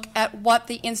actually look at what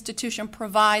the institution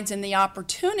provides and the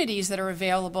opportunities that are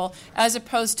available, as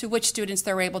opposed to which students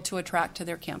they're able to attract to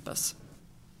their campus.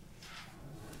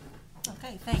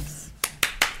 Okay, thanks.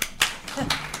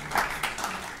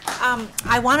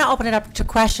 I want to open it up to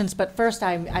questions, but first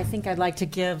I think I'd like to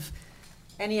give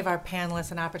any of our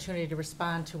panelists an opportunity to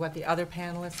respond to what the other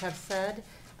panelists have said.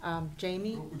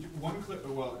 Jamie?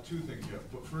 Two things, yeah.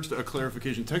 But first, a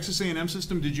clarification. Texas A&M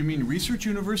system, did you mean research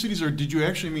universities, or did you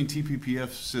actually mean TPPF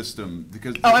system?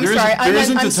 Because there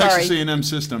isn't a Texas A&M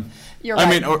system. You're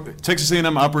right. Texas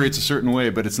A&M operates a certain way,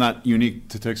 but it's not unique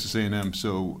to Texas A&M.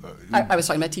 So I was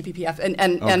talking about TPPF and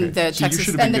the so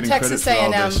Texas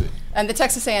A&M and the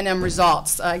Texas A&M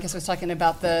results. I guess I was talking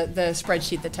about the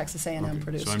spreadsheet that Texas A&M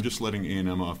produced. So I'm just letting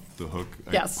A&M off the hook.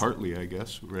 Yes. Partly, I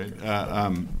guess, right?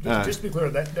 Just to be clear,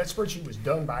 that spreadsheet was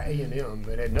done by A&M.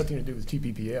 It had nothing to do with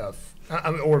TPPF.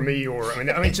 Or me,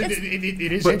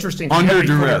 it is interesting. to Under have a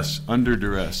clear- duress, under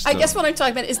duress. I though. guess what I'm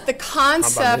talking about is the me?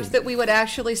 concept that we would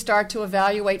actually start to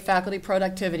evaluate faculty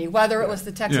productivity, whether it was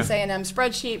the Texas Yeah. A&M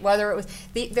spreadsheet, whether it was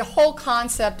the whole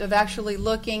concept of actually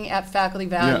looking at faculty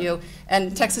value,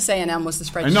 and Texas A&M was the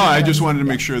spreadsheet. No, I just wanted to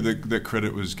make sure that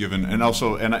credit was given, and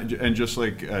also, and just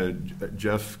like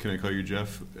Jeff, can I call you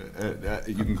Jeff?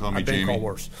 You can call me I've been Jamie. called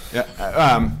worse.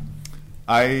 Yeah.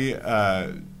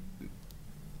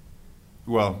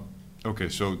 Well, okay.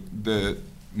 So the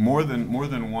more than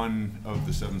one of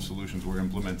the 7 solutions were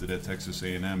implemented at Texas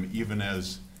A&M, even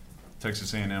as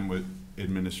Texas A&M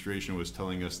administration was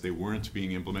telling us they weren't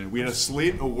being implemented. We had a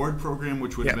Slate Award program,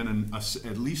 which would have Yep. been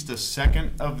at least a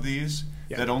second of these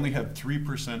Yep. that only had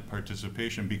 3%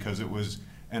 participation because it was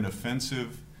an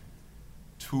offensive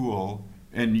tool.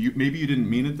 And maybe you didn't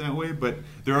mean it that way, but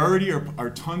there already are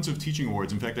tons of teaching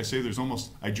awards. In fact,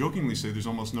 I jokingly say there's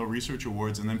almost no research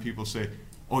awards, and then people say,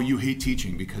 oh, you hate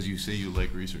teaching because you say you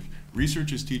like research.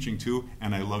 Research is teaching too,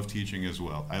 and I love teaching as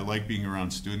well. I like being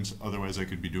around students, otherwise I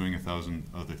could be doing 1,000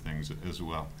 other things as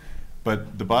well.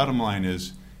 But the bottom line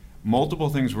is, multiple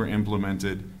things were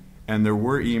implemented, and there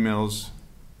were emails,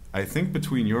 I think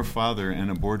between your father and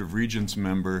a Board of Regents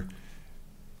member,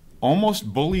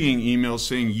 almost bullying emails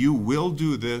saying you will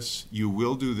do this, and you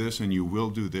will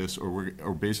do this,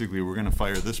 or basically we're going to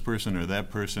fire this person or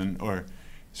that person, or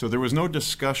so there was no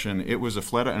discussion. It was a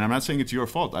flat out, and I'm not saying it's your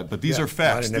fault, but these Yeah, are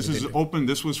facts. I never This is did. open.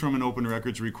 This was from an open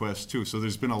records request too. So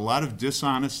there's been a lot of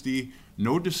dishonesty,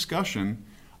 no discussion.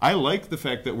 I like the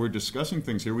fact that we're discussing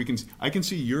things here. I can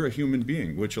see you're a human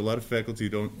being, which a lot of faculty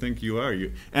don't think you are.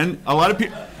 And a lot of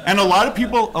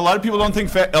people don't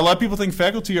think. A lot of people think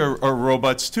faculty are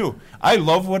robots too. I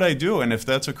love what I do, and if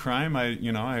that's a crime, I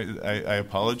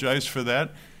apologize for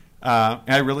that. And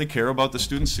I really care about the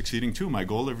students succeeding too. My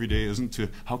goal every day isn't to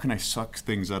how can I suck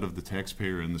things out of the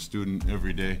taxpayer and the student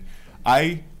every day.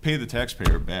 I pay the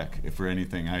taxpayer back for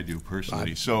anything I do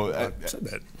personally. So I said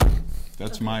that.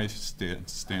 that's my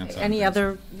stance on Any things.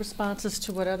 other responses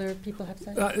to what other people have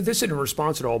said? This isn't a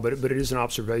response at all, but it is an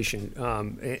observation.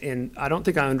 And I don't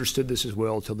think I understood this as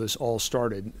well till this all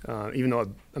started, even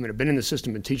though I've been in the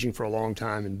system and teaching for a long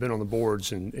time and been on the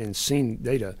boards and seen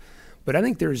data. But I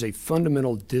think there is a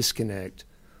fundamental disconnect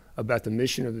about the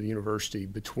mission of the university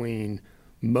between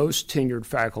most tenured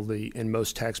faculty and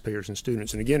most taxpayers and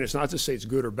students. And again, it's not to say it's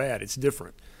good or bad, it's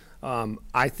different.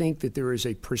 I think that there is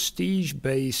a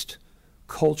prestige-based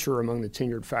culture among the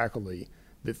tenured faculty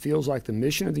that feels like the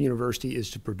mission of the university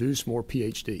is to produce more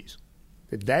PhDs.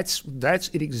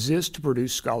 It exists to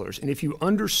produce scholars. And if you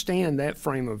understand that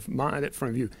frame of mind, that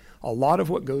frame of view, a lot of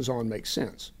what goes on makes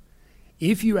sense.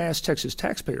 If you ask Texas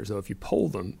taxpayers, though, if you poll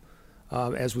them,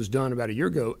 as was done about a year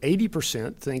ago,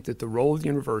 80% think that the role of the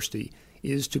university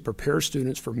is to prepare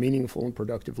students for meaningful and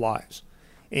productive lives.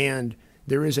 And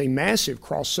there is a massive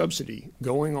cross-subsidy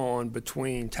going on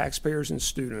between taxpayers and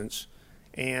students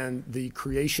and the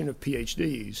creation of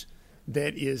PhDs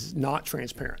that is not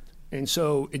transparent. And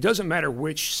so it doesn't matter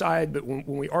which side, but when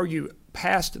we argue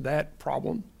past that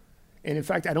problem, and in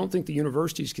fact, I don't think the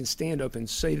universities can stand up and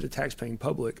say to the taxpaying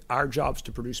public, our job's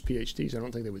to produce PhDs. I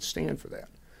don't think they would stand for that.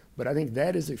 But I think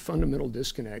that is a fundamental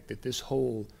disconnect that this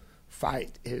whole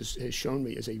fight has shown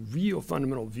me is a real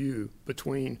fundamental view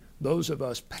between those of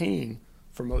us paying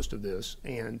for most of this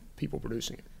and people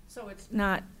producing it. So it's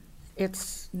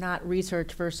not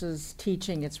research versus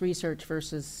teaching, it's research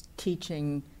versus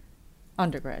teaching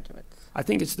undergraduates. I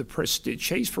think it's the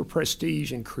chase for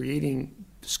prestige and creating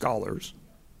scholars.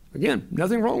 Again,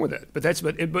 nothing wrong with that, but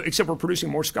except we're producing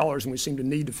more scholars and we seem to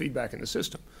need the feedback in the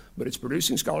system. But it's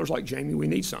producing scholars like Jamie, we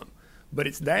need some. But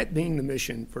it's that being the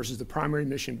mission versus the primary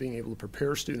mission being able to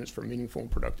prepare students for meaningful and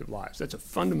productive lives. That's a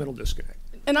fundamental disconnect.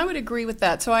 And I would agree with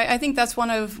that. So I think that's one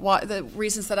of the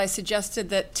reasons that I suggested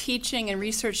that teaching and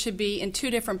research should be in 2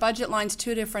 different budget lines,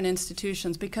 2 different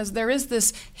institutions, because there is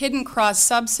this hidden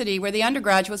cross-subsidy where the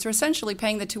undergraduates are essentially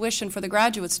paying the tuition for the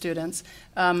graduate students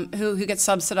who get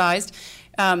subsidized.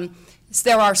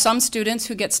 There are some students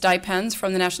who get stipends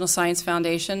from the National Science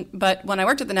Foundation, but when I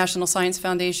worked at the National Science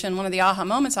Foundation, one of the aha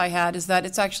moments I had is that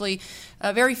it's actually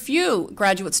very few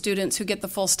graduate students who get the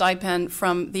full stipend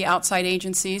from the outside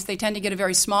agencies. They tend to get a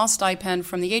very small stipend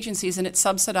from the agencies, and it's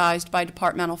subsidized by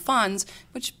departmental funds,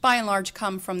 which by and large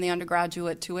come from the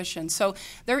undergraduate tuition. So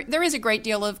there is a great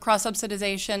deal of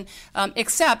cross-subsidization,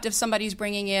 except if somebody's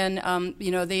bringing in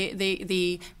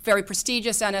the very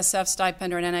prestigious NSF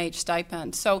stipend or an NIH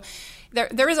stipend. So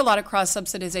there is a lot of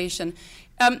cross-subsidization.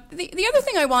 The other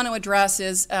thing I want to address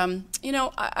is,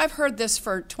 I've heard this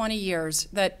for 20 years,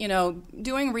 that,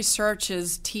 doing research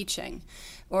is teaching.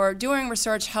 or doing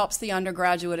research helps the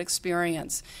undergraduate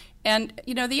experience. And,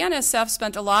 you know, the NSF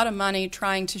spent a lot of money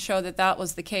trying to show that that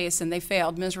was the case, and they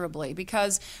failed miserably,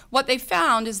 because what they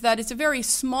found is that it's a very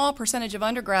small percentage of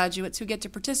undergraduates who get to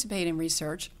participate in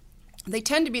research. They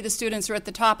tend to be the students who are at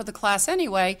the top of the class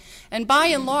anyway, and by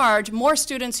and large, more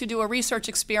students who do a research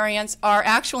experience are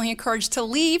actually encouraged to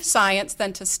leave science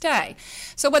than to stay.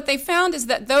 So what they found is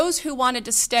that those who wanted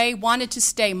to stay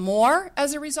more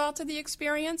as a result of the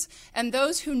experience, and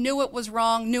those who knew it was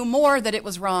wrong knew more that it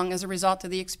was wrong as a result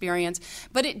of the experience.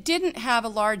 But it didn't have a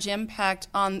large impact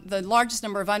on the largest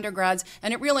number of undergrads,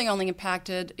 and it really only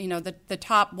impacted, you know, the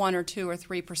top 1 or 2 or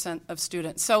 3% of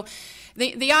students. So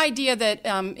the idea that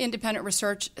independent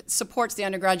research supports the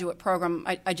undergraduate program,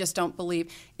 I just don't believe.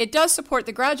 It does support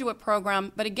the graduate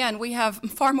program, but again, we have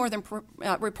far more than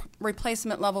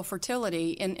replacement level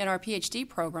fertility in our PhD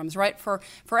programs, right? For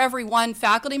every one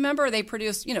faculty member, they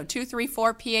produce, you know, 2, 3,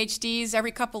 4 PhDs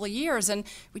every couple of years, and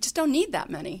we just don't need that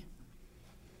many.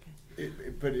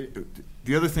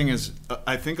 The other thing is,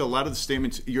 I think a lot of the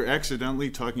statements, you're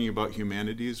accidentally talking about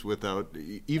humanities without,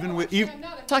 even with...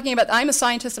 I'm a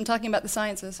scientist, I'm talking about the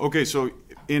sciences. Okay, so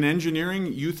in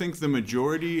engineering, you think the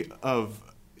majority of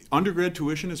undergrad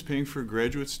tuition is paying for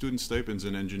graduate student stipends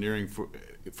in engineering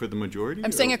for the majority?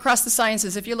 I'm saying across the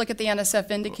sciences. If you look at the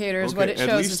NSF indicators, okay, what it shows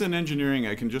at least is... in engineering,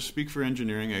 I can just speak for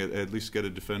engineering, I at least got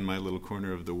to defend my little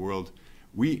corner of the world.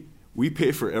 We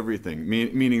pay for everything,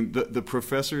 meaning the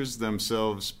professors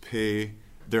themselves pay.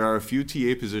 There are a few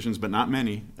TA positions, but not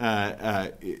many.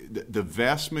 The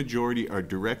vast majority are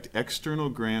direct external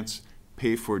grants,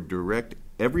 pay for direct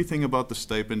everything about the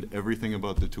stipend, everything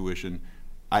about the tuition.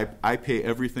 I pay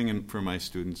everything for my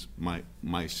students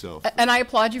myself. And I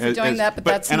applaud you for doing that, but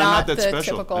that's not the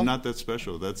typical. I'm not that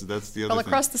special. That's the other thing. Well,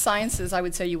 across the sciences, I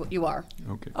would say you are.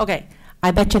 Okay. Okay,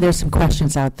 I bet you there's some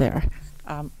questions out there.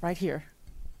 Right here.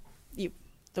 You,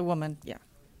 the woman, yeah.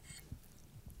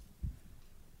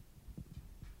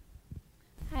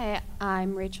 Hi,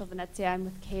 I'm Rachel Venezia. I'm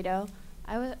with Cato.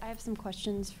 I have some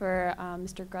questions for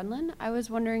Mr. Grunland. I was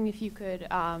wondering if you could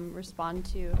respond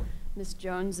to Ms.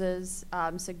 Jones's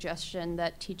suggestion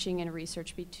that teaching and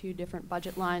research be 2 different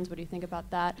budget lines. What do you think about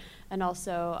that? And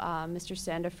also Mr.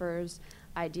 Sandifer's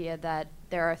idea that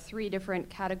there are 3 different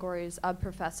categories of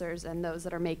professors, and those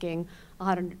that are making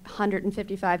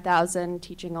 $155,000,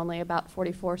 teaching only about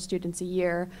 44 students a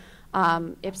year,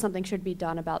 if something should be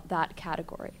done about that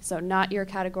category. So not your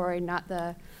category, not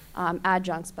the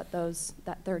adjuncts, but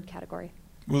that 3rd category.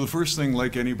 Well, the first thing,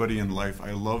 like anybody in life,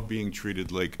 I love being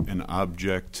treated like an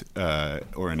object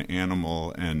or an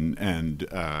animal, and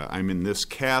I'm in this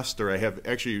caste, or I have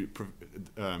actually,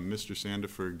 Mr.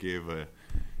 Sandifer gave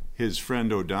his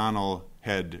friend O'Donnell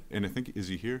had, and I think, is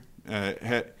he here?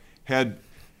 Had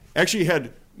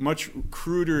much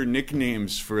cruder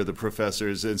nicknames for the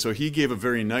professors, and so he gave a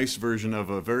very nice version of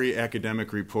a very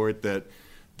academic report that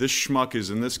this schmuck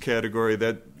is in this category,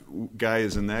 that guy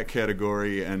is in that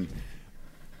category, and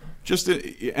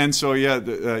so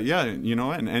you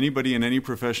know, and anybody in any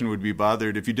profession would be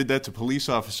bothered. If you did that to police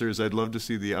officers, I'd love to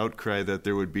see the outcry that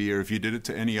there would be, or if you did it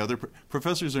to any other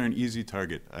professors are an easy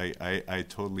target. I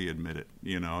totally admit it,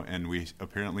 you know, and we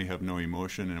apparently have no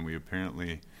emotion, and we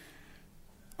apparently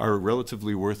are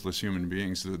relatively worthless human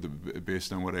beings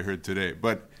based on what I heard today.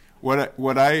 But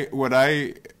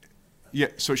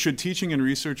so should teaching and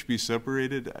research be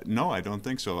separated? No, I don't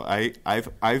think so.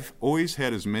 I've always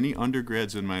had as many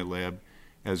undergrads in my lab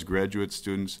as graduate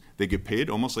students. They get paid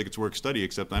almost like it's work study,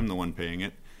 except I'm the one paying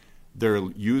it. They're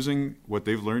using what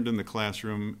they've learned in the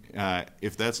classroom.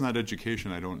 If that's not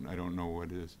education, I don't know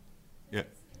what is. Yeah.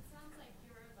 It sounds like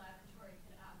your laboratory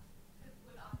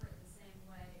would operate the same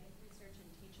way if research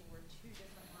and teaching were 2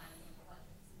 different lines of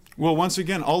budgets. Well, once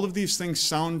again, all of these things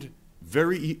sound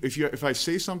very, if I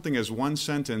say something as one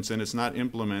sentence and it's not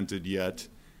implemented yet,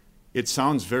 it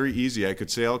sounds very easy. I could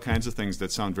say all kinds of things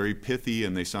that sound very pithy,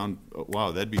 and they sound,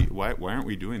 wow, why aren't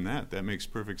we doing that? That makes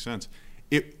perfect sense.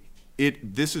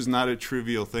 This is not a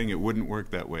trivial thing. It wouldn't work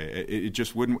that way. It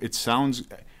just wouldn't. It sounds,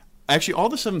 actually, all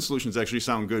the 7 solutions actually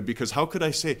sound good, because how could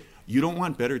I say, you don't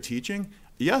want better teaching?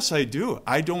 Yes, I do.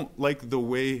 I don't like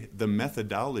the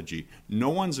methodology. No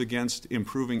one's against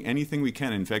improving anything we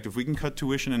can. In fact, if we can cut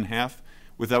tuition in half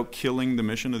without killing the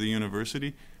mission of the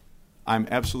university, I'm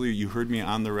absolutely, you heard me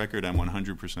on the record, I'm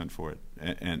 100% for it.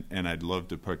 And I'd love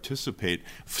to participate.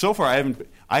 So far, I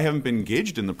haven't been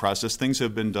engaged in the process. Things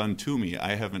have been done to me.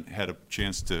 I haven't had a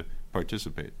chance to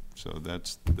participate. So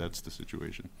that's the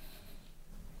situation.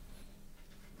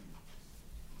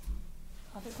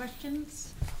 Other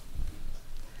questions?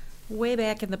 Way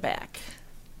back in the back.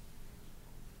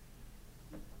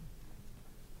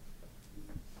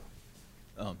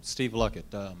 Steve Luckett,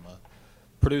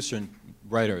 producer and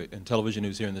writer in television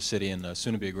news here in the city, and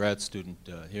soon to be a grad student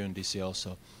here in D.C.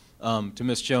 also. To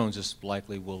Ms. Jones, this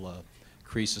likely will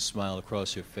crease a smile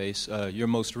across your face. Your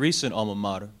most recent alma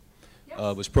mater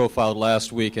was profiled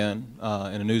last weekend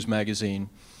in a news magazine,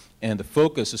 and the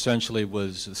focus essentially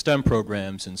was the STEM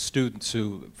programs and students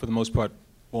who, for the most part,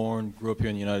 grew up here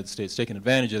in the United States, taking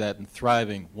advantage of that and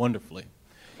thriving wonderfully.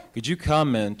 Could you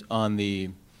comment on the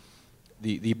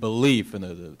belief and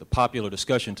the popular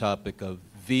discussion topic of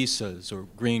visas or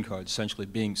green cards essentially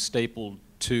being stapled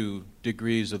to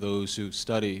degrees of those who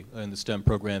study in the STEM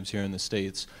programs here in the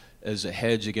States as a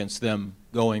hedge against them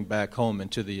going back home?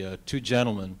 And to the two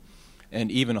gentlemen, and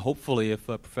even hopefully if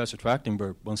Professor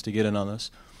Trachtenberg wants to get in on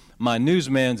this, my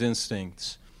newsman's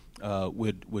instincts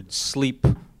would sleep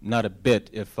not a bit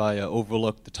if I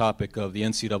overlooked the topic of the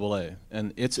NCAA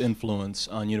and its influence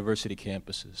on university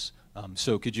campuses.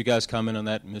 So could you guys comment on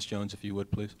that, Ms. Jones, if you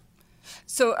would, please?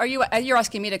 So you're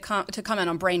asking me to comment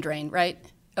on brain drain, right?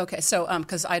 Okay, so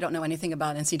because I don't know anything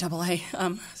about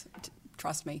NCAA,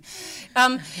 trust me.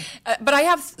 But I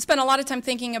have spent a lot of time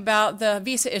thinking about the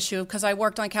visa issue because I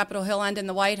worked on Capitol Hill and in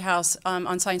the White House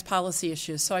on science policy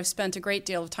issues. So I've spent a great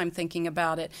deal of time thinking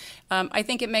about it. I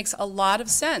think it makes a lot of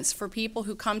sense for people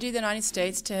who come to the United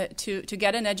States to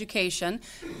get an education,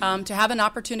 to have an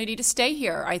opportunity to stay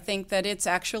here. I think that it's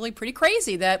actually pretty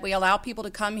crazy that we allow people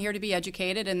to come here to be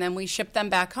educated and then we ship them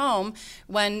back home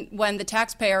when the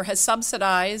taxpayer has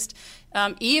subsidized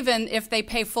even if they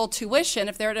pay full tuition,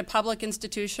 if they're at a public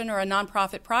institution or a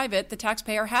nonprofit private, the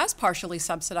taxpayer has partially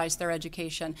subsidized their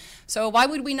education. So why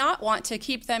would we not want to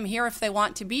keep them here if they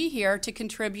want to be here to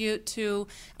contribute to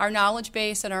our knowledge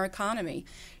base and our economy?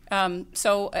 But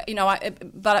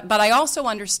I also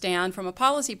understand from a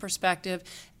policy perspective,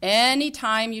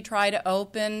 anytime you try to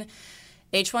open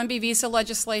H-1B visa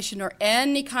legislation or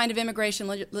any kind of immigration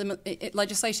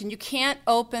legislation, you can't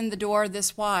open the door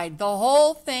this wide. The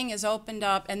whole thing is opened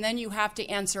up, and then you have to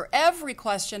answer every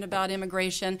question about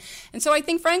immigration. And so I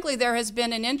think, frankly, there has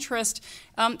been an interest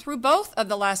through both of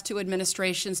the last two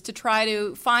administrations to try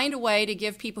to find a way to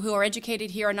give people who are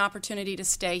educated here an opportunity to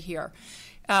stay here.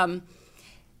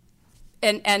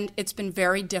 And it's been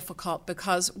very difficult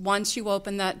because once you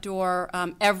open that door,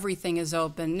 everything is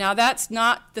open. Now, that's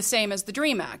not the same as the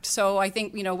DREAM Act. So I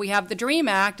think, we have the DREAM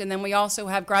Act, and then we also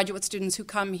have graduate students who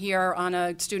come here on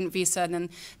a student visa, and then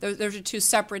those are two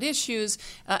separate issues.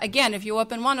 Again, if you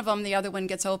open one of them, the other one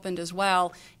gets opened as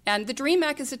well. And the DREAM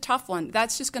Act is a tough one.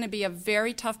 That's just going to be a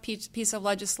very tough piece of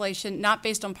legislation, not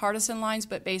based on partisan lines,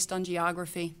 but based on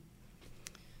geography.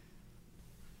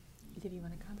 Did you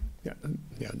want to comment? Yeah.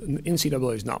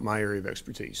 NCAA is not my area of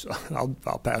expertise, so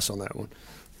I'll pass on that one.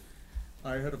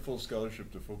 I had a full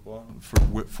scholarship to football,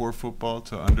 for football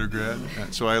to undergrad,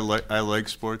 and so I like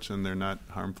sports, and they're not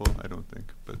harmful, I don't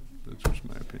think, but that's just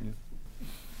my opinion.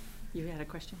 You had a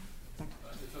question?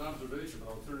 It's an observation,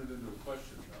 but I'll turn it into a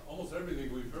question. Almost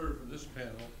everything we've heard from this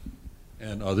panel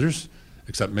and others,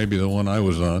 except maybe the one I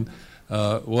was on,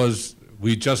 was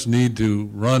we just need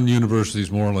to run universities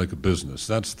more like a business.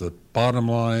 That's the bottom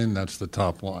line, that's the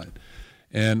top line.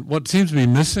 And what seems to be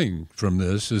missing from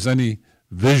this is any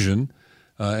vision,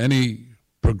 any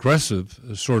progressive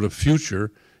sort of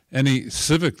future, any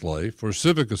civic life or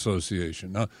civic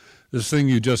association. Now, this thing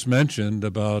you just mentioned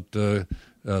about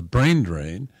brain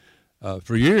drain,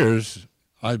 for years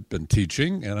I've been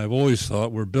teaching, and I've always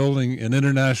thought we're building an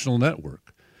international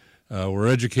network. We're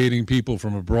educating people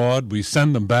from abroad. We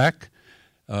send them back.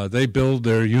 They build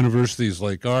their universities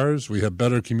like ours. We have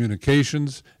better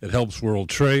communications. It helps world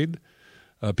trade.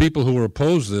 People who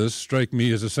oppose this strike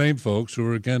me as the same folks who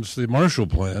are against the Marshall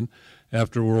Plan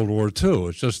after World War II.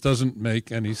 It just doesn't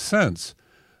make any sense.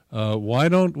 Why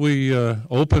don't we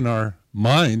open our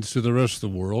minds to the rest of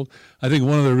the world? I think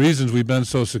one of the reasons we've been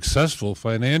so successful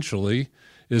financially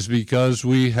is because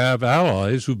we have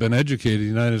allies who've been educated in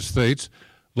the United States,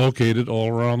 located all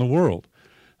around the world.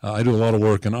 I do a lot of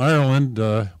work in Ireland.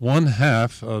 One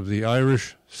half of the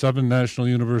Irish 7 national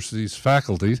universities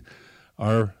faculty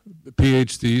are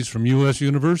PhDs from U.S.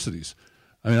 universities.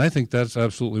 I mean, I think that's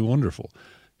absolutely wonderful.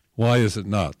 Why is it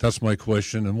not? That's my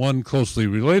question. And one closely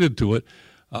related to it,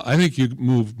 I think you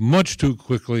move much too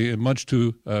quickly and much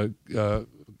too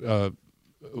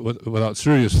without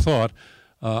serious thought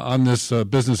on this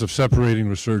business of separating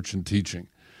research and teaching.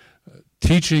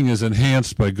 Teaching is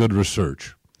enhanced by good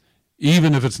research,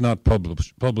 even if it's not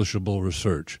publishable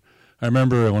research. I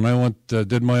remember when I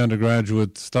did my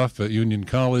undergraduate stuff at Union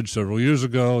College several years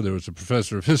ago, there was a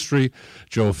professor of history,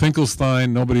 Joe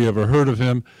Finkelstein. Nobody ever heard of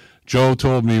him. Joe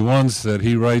told me once that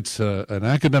he writes an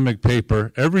academic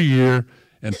paper every year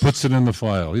and puts it in the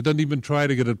file. He doesn't even try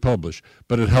to get it published,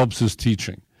 but it helps his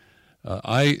teaching.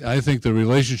 I think the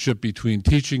relationship between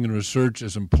teaching and research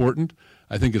is important.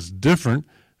 I think it's different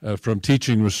from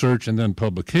teaching, research, and then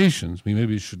publications.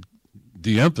 Maybe you should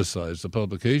de-emphasize the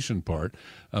publication part,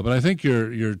 but I think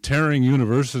you're tearing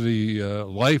university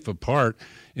life apart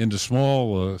into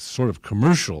small sort of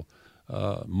commercial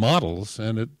models,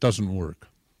 and it doesn't work.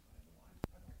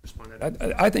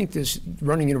 I think this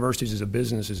running universities as a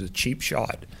business is a cheap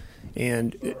shot,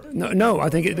 and no, I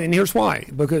think, and here's why: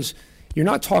 because you're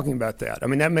not talking about that. I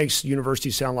mean, that makes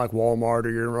universities sound like Walmart,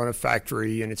 or you're going to run a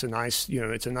factory, and it's a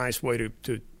nice way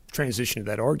to transition to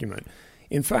that argument.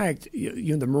 In fact,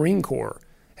 the Marine Corps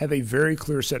have a very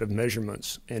clear set of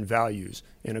measurements and values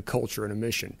and a culture and a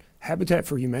mission. Habitat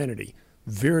for Humanity,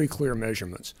 very clear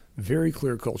measurements, very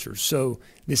clear culture. So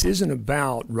this isn't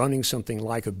about running something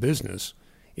like a business.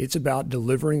 It's about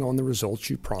delivering on the results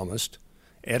you promised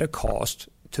at a cost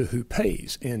to who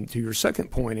pays. And to your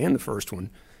second point and the first one,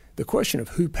 the question of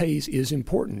who pays is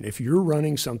important. If you're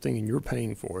running something and you're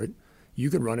paying for it, you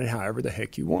can run it however the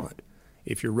heck you want.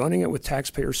 If you're running it with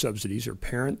taxpayer subsidies or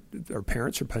parents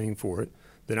are paying for it,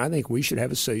 then I think we should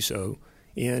have a say-so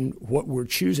in what we're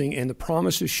choosing, and the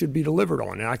promises should be delivered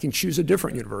on. And I can choose a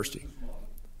different university.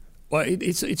 Well,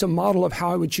 it's a model of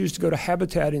how I would choose to go to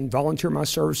Habitat and volunteer my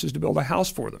services to build a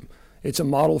house for them. It's a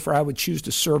model for how I would choose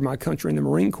to serve my country in the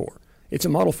Marine Corps. It's a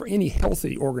model for any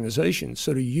healthy organization.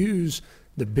 So to use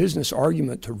the business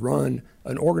argument to run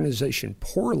an organization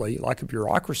poorly, like a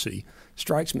bureaucracy,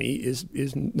 strikes me is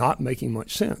not making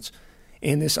much sense.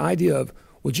 And this idea of,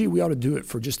 well, gee, we ought to do it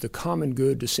for just the common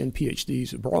good to send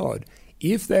PhDs abroad.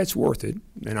 If that's worth it,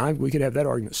 and we could have that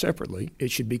argument separately,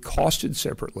 it should be costed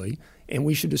separately, and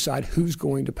we should decide who's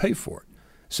going to pay for it.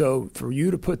 So for you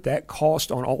to put that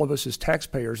cost on all of us as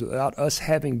taxpayers without us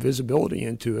having visibility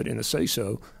into it and a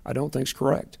say-so, I don't think is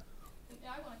correct.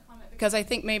 Because I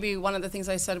think maybe one of the things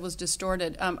I said was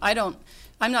distorted.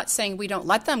 I'm not saying we don't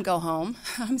let them go home.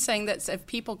 I'm saying that if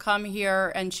people come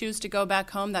here and choose to go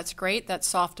back home, that's great. That's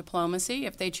soft diplomacy.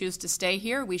 If they choose to stay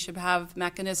here, we should have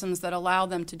mechanisms that allow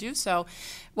them to do so.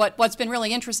 What's been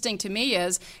really interesting to me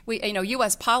is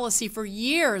U.S. policy for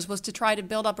years was to try to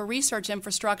build up a research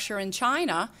infrastructure in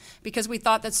China because we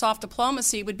thought that soft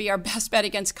diplomacy would be our best bet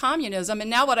against communism. And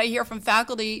now what I hear from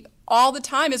faculty all the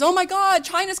time is, oh my God,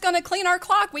 China's going to clean our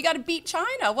clock. We got to beat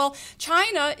China. Well,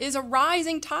 China is a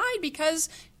rising tide because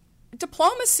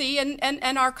diplomacy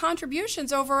and our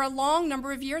contributions over a long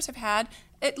number of years have had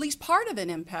at least part of an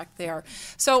impact there.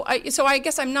 So I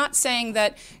guess I'm not saying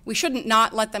that we shouldn't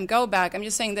not let them go back. I'm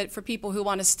just saying that for people who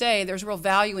want to stay, there's real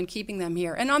value in keeping them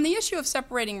here. And on the issue of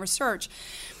separating research,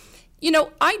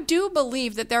 I do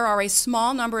believe that there are a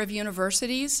small number of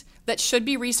universities that should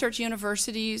be research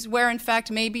universities where, in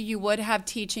fact, maybe you would have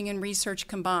teaching and research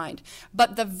combined.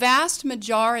 But the vast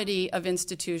majority of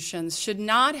institutions should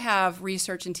not have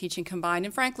research and teaching combined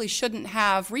and, frankly, shouldn't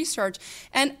have research.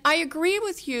 And I agree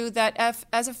with you that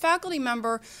as a faculty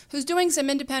member who's doing some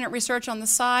independent research on the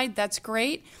side, that's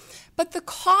great. But the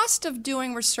cost of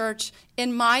doing research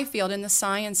in my field, in the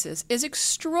sciences, is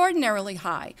extraordinarily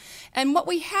high. And what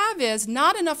we have is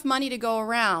not enough money to go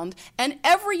around, and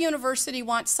every university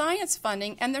wants science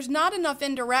funding, and there's not enough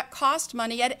indirect cost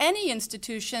money at any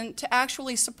institution to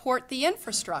actually support the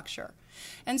infrastructure.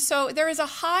 And so there is a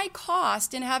high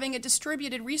cost in having a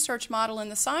distributed research model in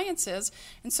the sciences.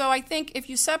 And so I think if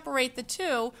you separate the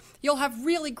two, you'll have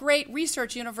really great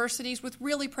research universities with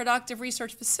really productive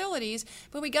research facilities.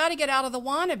 But we got to get out of the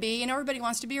wannabe, and everybody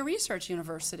wants to be a research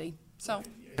university. So.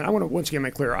 And I want to once again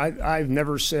make clear, I've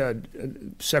never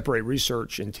said separate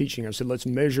research and teaching. I've said let's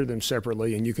measure them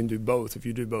separately, and you can do both if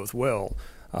you do both well.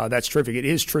 That's terrific. It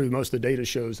is true. Most of the data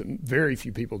shows that very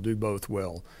few people do both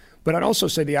well. But I'd also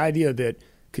say the idea that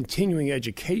continuing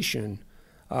education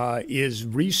is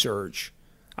research.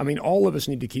 I mean, all of us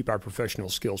need to keep our professional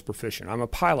skills proficient. I'm a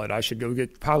pilot. I should go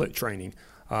get pilot training.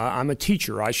 I'm a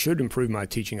teacher. I should improve my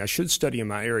teaching. I should study in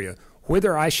my area.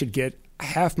 Whether I should get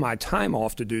half my time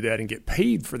off to do that and get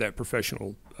paid for that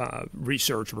professional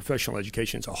research or professional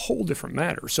education is a whole different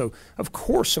matter. So, of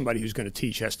course, somebody who's going to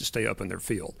teach has to stay up in their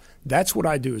field. That's what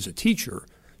I do as a teacher.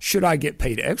 Should I get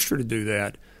paid extra to do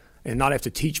that and not have to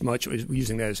teach much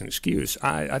using that as an excuse?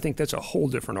 I think that's a whole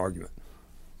different argument.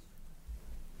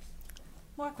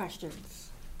 More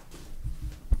questions?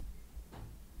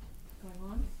 Going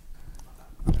on?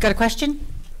 Got a question?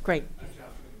 Great.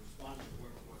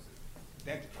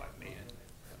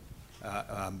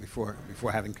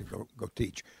 Before having to go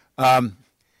teach, I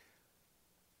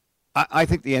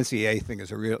think the NCAA thing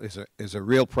is a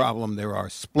real problem. There are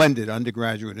splendid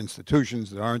undergraduate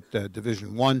institutions that aren't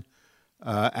Division I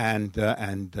and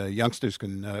youngsters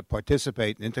can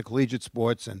participate in intercollegiate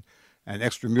sports and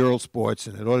extramural sports,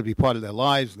 and it ought to be part of their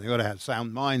lives, and they ought to have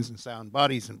sound minds and sound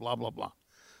bodies and blah, blah, blah.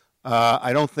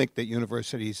 I don't think that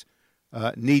universities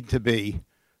need to be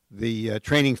the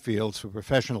training fields for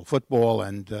professional football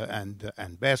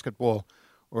and basketball,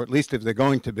 or at least if they're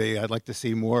going to be, I'd like to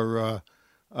see more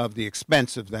of the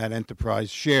expense of that enterprise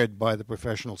shared by the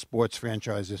professional sports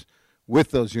franchises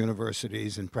with those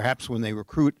universities, and perhaps when they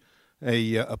recruit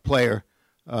a player,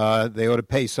 they ought to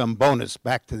pay some bonus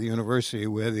back to the university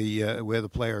where the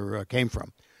player came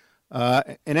from.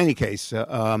 In any case,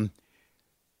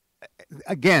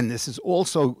 again, this is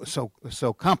also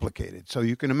so complicated. So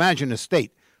you can imagine a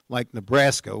state like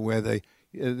Nebraska where the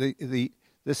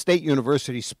state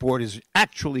university sport is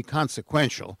actually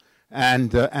consequential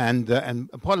and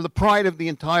part of the pride of the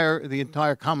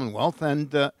entire Commonwealth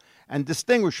and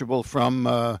distinguishable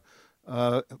from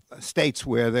states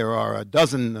where there are a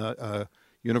dozen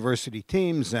university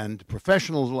teams and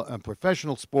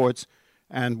professional sports.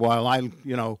 And while I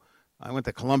went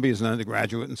to Columbia as an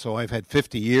undergraduate, and so I've had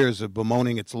 50 years of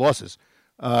bemoaning its losses.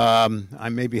 I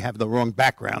maybe have the wrong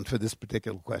background for this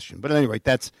particular question. But at any rate,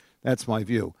 that's my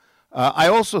view. I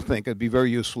also think it'd be very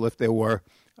useful if there were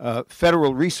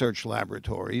federal research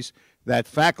laboratories that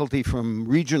faculty from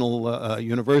regional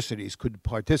universities could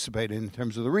participate in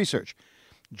terms of the research.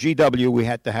 GW, we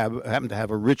happened to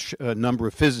have a rich number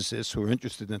of physicists who were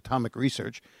interested in atomic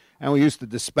research, and we used to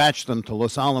dispatch them to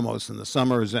Los Alamos in the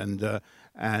summers and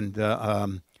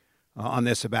on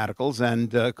their sabbaticals,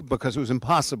 and because it was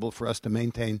impossible for us to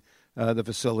maintain the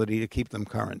facility to keep them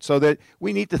current. So that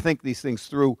we need to think these things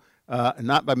through,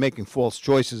 not by making false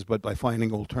choices, but by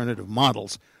finding alternative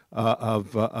models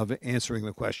of answering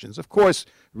the questions. Of course,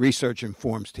 research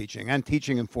informs teaching, and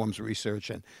teaching informs research,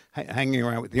 and hanging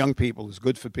around with young people is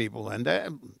good for people, and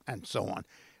so on.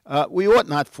 We ought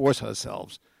not force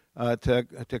ourselves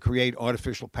to create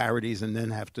artificial parodies and then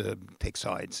have to take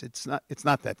sides. It's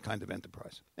not that kind of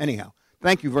enterprise. Anyhow,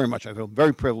 thank you very much. I feel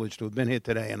very privileged to have been here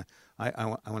today, and I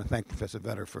want to thank Professor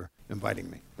Vetter for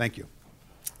inviting me. Thank you.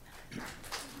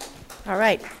 All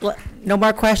right. Well, no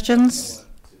more questions?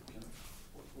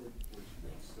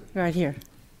 Right here.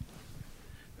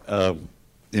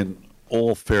 In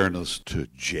all fairness to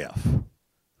Jeff,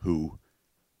 who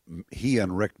he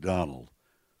and Rick Donald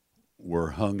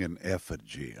were hung in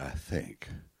effigy, I think.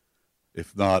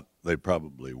 If not, they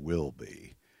probably will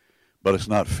be. But it's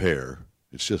not fair.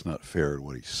 It's just not fair to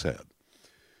what he said.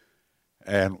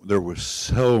 And there was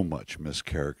so much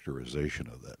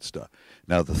mischaracterization of that stuff.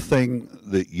 Now, the thing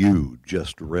that you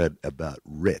just read about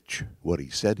Rich, what he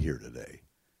said here today,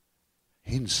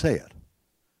 he didn't say it.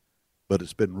 But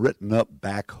it's been written up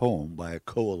back home by a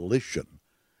coalition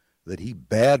that he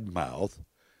badmouthed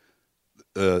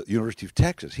University of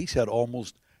Texas. He said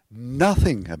almost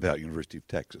nothing about University of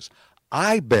Texas.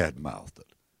 I badmouthed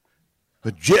it.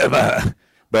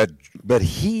 But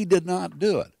he did not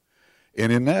do it.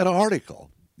 And in that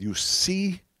article, you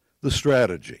see the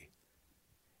strategy.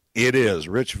 It is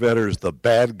Rich Vetter's the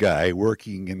bad guy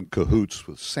working in cahoots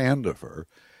with Sandifer,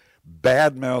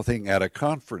 bad-mouthing at a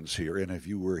conference here. And if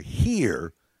you were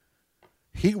here,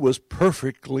 he was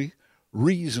perfectly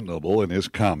reasonable in his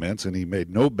comments, and he made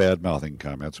no bad-mouthing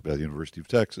comments about the University of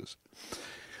Texas.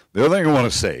 The other thing I want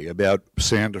to say about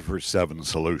Sandifer's 7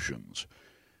 solutions,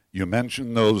 you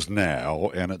mentioned those now,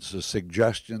 and it's a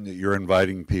suggestion that you're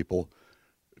inviting people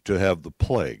to have the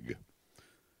plague.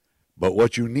 But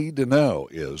what you need to know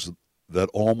is that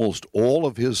almost all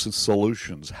of his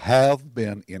solutions have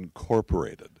been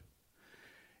incorporated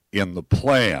in the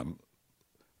plan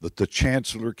that the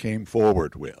chancellor came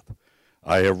forward with.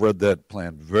 I have read that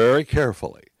plan very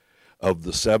carefully. Of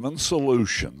the 7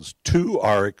 solutions, 2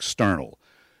 are external.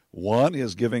 One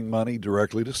is giving money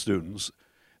directly to students.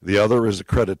 The other is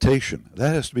accreditation.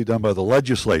 That has to be done by the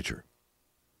legislature.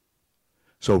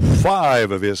 So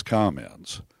 5 of his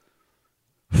comments,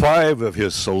 5 of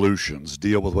his solutions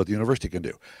deal with what the university can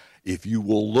do. If you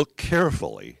will look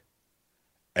carefully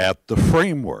at the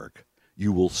framework,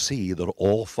 you will see that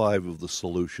all 5 of the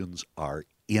solutions are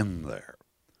in there.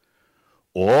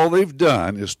 All they've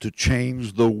done is to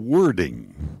change the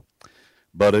wording.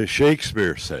 But as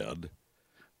Shakespeare said,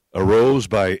 a rose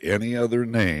by any other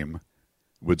name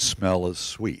would smell as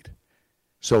sweet.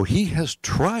 So he has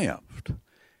triumphed,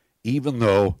 even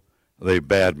though they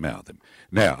badmouth him.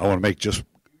 Now, I want to make just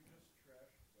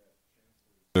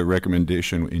the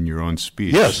recommendation in your own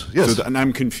speech. Yes. And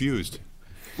I'm confused.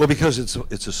 Well, because it's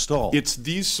a stall. It's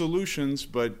these solutions,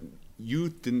 but you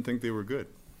didn't think they were good.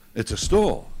 It's a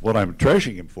stall. What I'm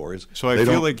trashing him for is... So I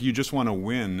feel like you just want to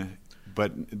win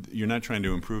but you're not trying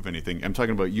to improve anything. I'm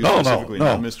talking about you No, specifically,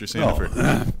 no, not Mr. Sandiford.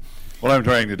 No. What I'm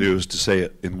trying to do is to say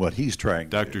it in what he's trying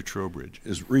to Dr. do Trowbridge.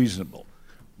 is reasonable.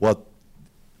 What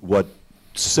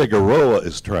Cigaroa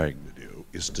is trying to do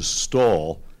is to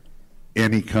stall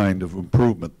any kind of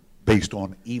improvement based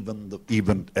on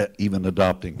even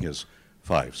adopting his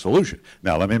 5 solution.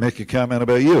 Now, let me make a comment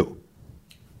about you.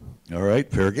 All right,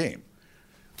 fair game.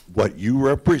 What you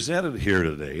represented here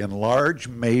today, in large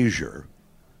measure,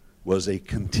 was a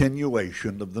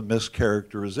continuation of the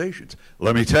mischaracterizations.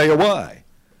 Let me tell you why.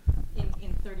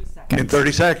 In 30 seconds. In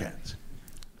 30 seconds.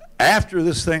 After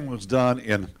this thing was done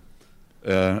in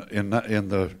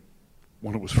the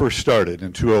when it was first started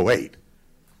in 2008,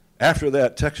 after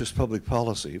that, Texas Public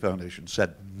Policy Foundation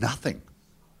said nothing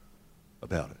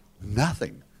about it.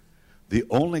 Nothing. The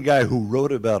only guy who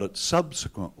wrote about it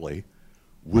subsequently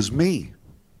was me.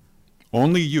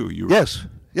 Only you. Yes.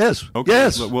 Yes. Okay.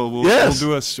 Yes. We'll yes.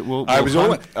 do a. We'll I was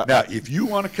only, con- now, if you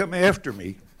want to come after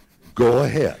me, go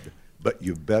ahead, but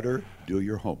you better do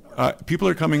your homework. people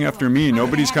are coming after me.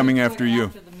 Nobody's coming after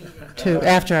you.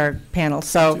 After our panel.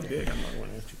 So,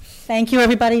 thank you,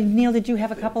 everybody. Neil, did you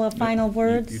have a couple of final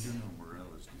words? You do know morale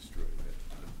is destroyed.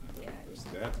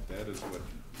 That is what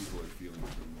people are feeling.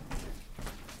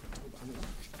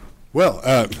 Well,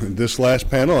 this last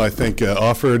panel, I think,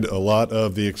 offered a lot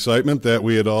of the excitement that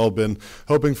we had all been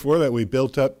hoping for, that we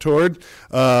built up toward.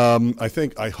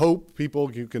 I hope people,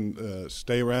 you can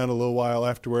stay around a little while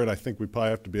afterward. I think we probably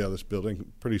have to be out of this building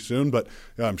pretty soon, but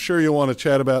I'm sure you'll want to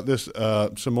chat about this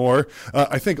some more.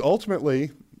 I think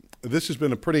ultimately, this has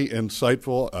been a pretty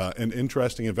insightful and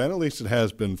interesting event, at least it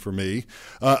has been for me.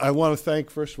 I want to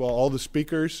thank, first of all the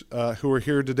speakers who are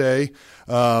here today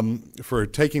for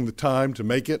taking the time to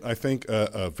make it, I think,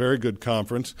 a very good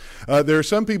conference. There are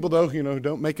some people, though, who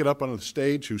don't make it up on the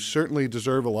stage who certainly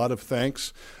deserve a lot of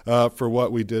thanks for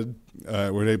what we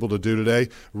were able to do today.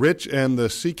 Rich and the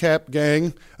CCAP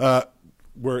gang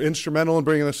were instrumental in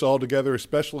bringing this all together,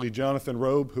 especially Jonathan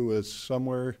Robe, who is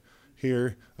somewhere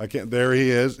here. There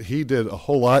he is. He did a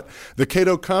whole lot. The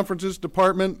Cato Conferences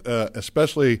Department,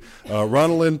 especially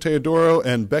Ronaldin Teodoro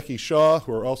and Becky Shaw,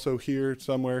 who are also here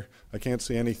somewhere. I can't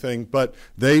see anything, but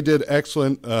they did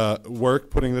excellent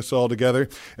work putting this all together.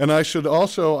 And I should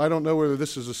also, I don't know whether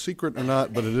this is a secret or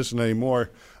not, but it isn't anymore.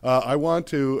 I want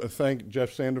to thank Jeff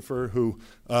Sandifer, who,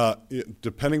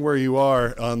 depending where you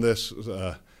are on this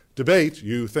debate,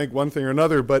 you think one thing or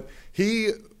another, but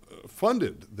he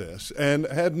funded this and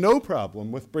had no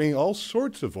problem with bringing all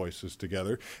sorts of voices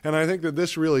together. And I think that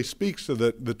this really speaks to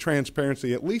the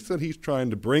transparency, at least that he's trying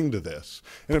to bring to this.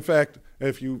 And in fact,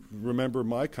 if you remember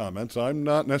my comments, I'm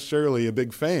not necessarily a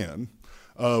big fan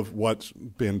of what's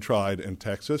been tried in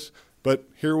Texas, but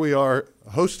here we are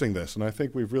hosting this. And I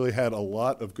think we've really had a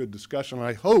lot of good discussion.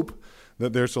 I hope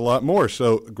that there's a lot more.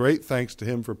 So great thanks to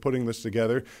him for putting this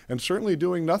together and certainly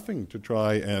doing nothing to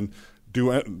try and do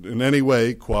in any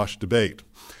way quash debate.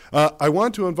 I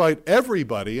want to invite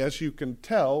everybody. As you can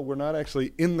tell, we're not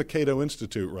actually in the Cato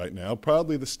Institute right now.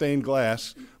 Probably the stained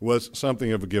glass was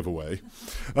something of a giveaway.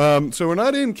 So we're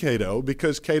not in Cato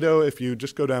because Cato, if you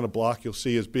just go down a block, you'll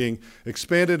see is being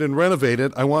expanded and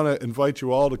renovated. I want to invite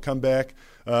you all to come back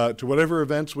to whatever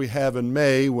events we have in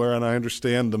May, wherein I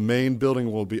understand the main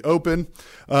building will be open.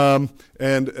 I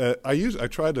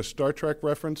tried a Star Trek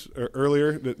reference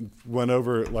earlier that went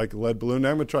over like a lead balloon. Now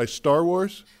I'm going to try Star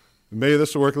Wars. Maybe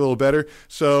this will work a little better.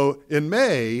 So in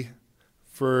May,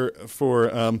 for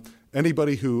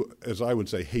anybody who, as I would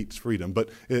say, hates freedom, but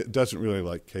it doesn't really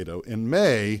like Cato, in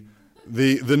May,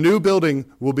 the new building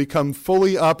will become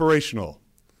fully operational.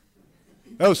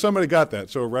 Oh, somebody got that.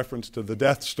 So a reference to the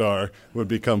Death Star would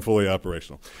become fully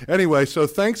operational. Anyway, so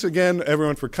thanks again,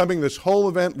 everyone, for coming. This whole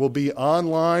event will be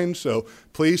online, so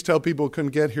please tell people who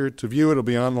couldn't get here to view it. It'll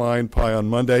be online probably on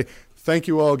Monday. Thank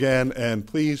you all again, and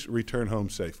please return home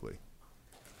safely.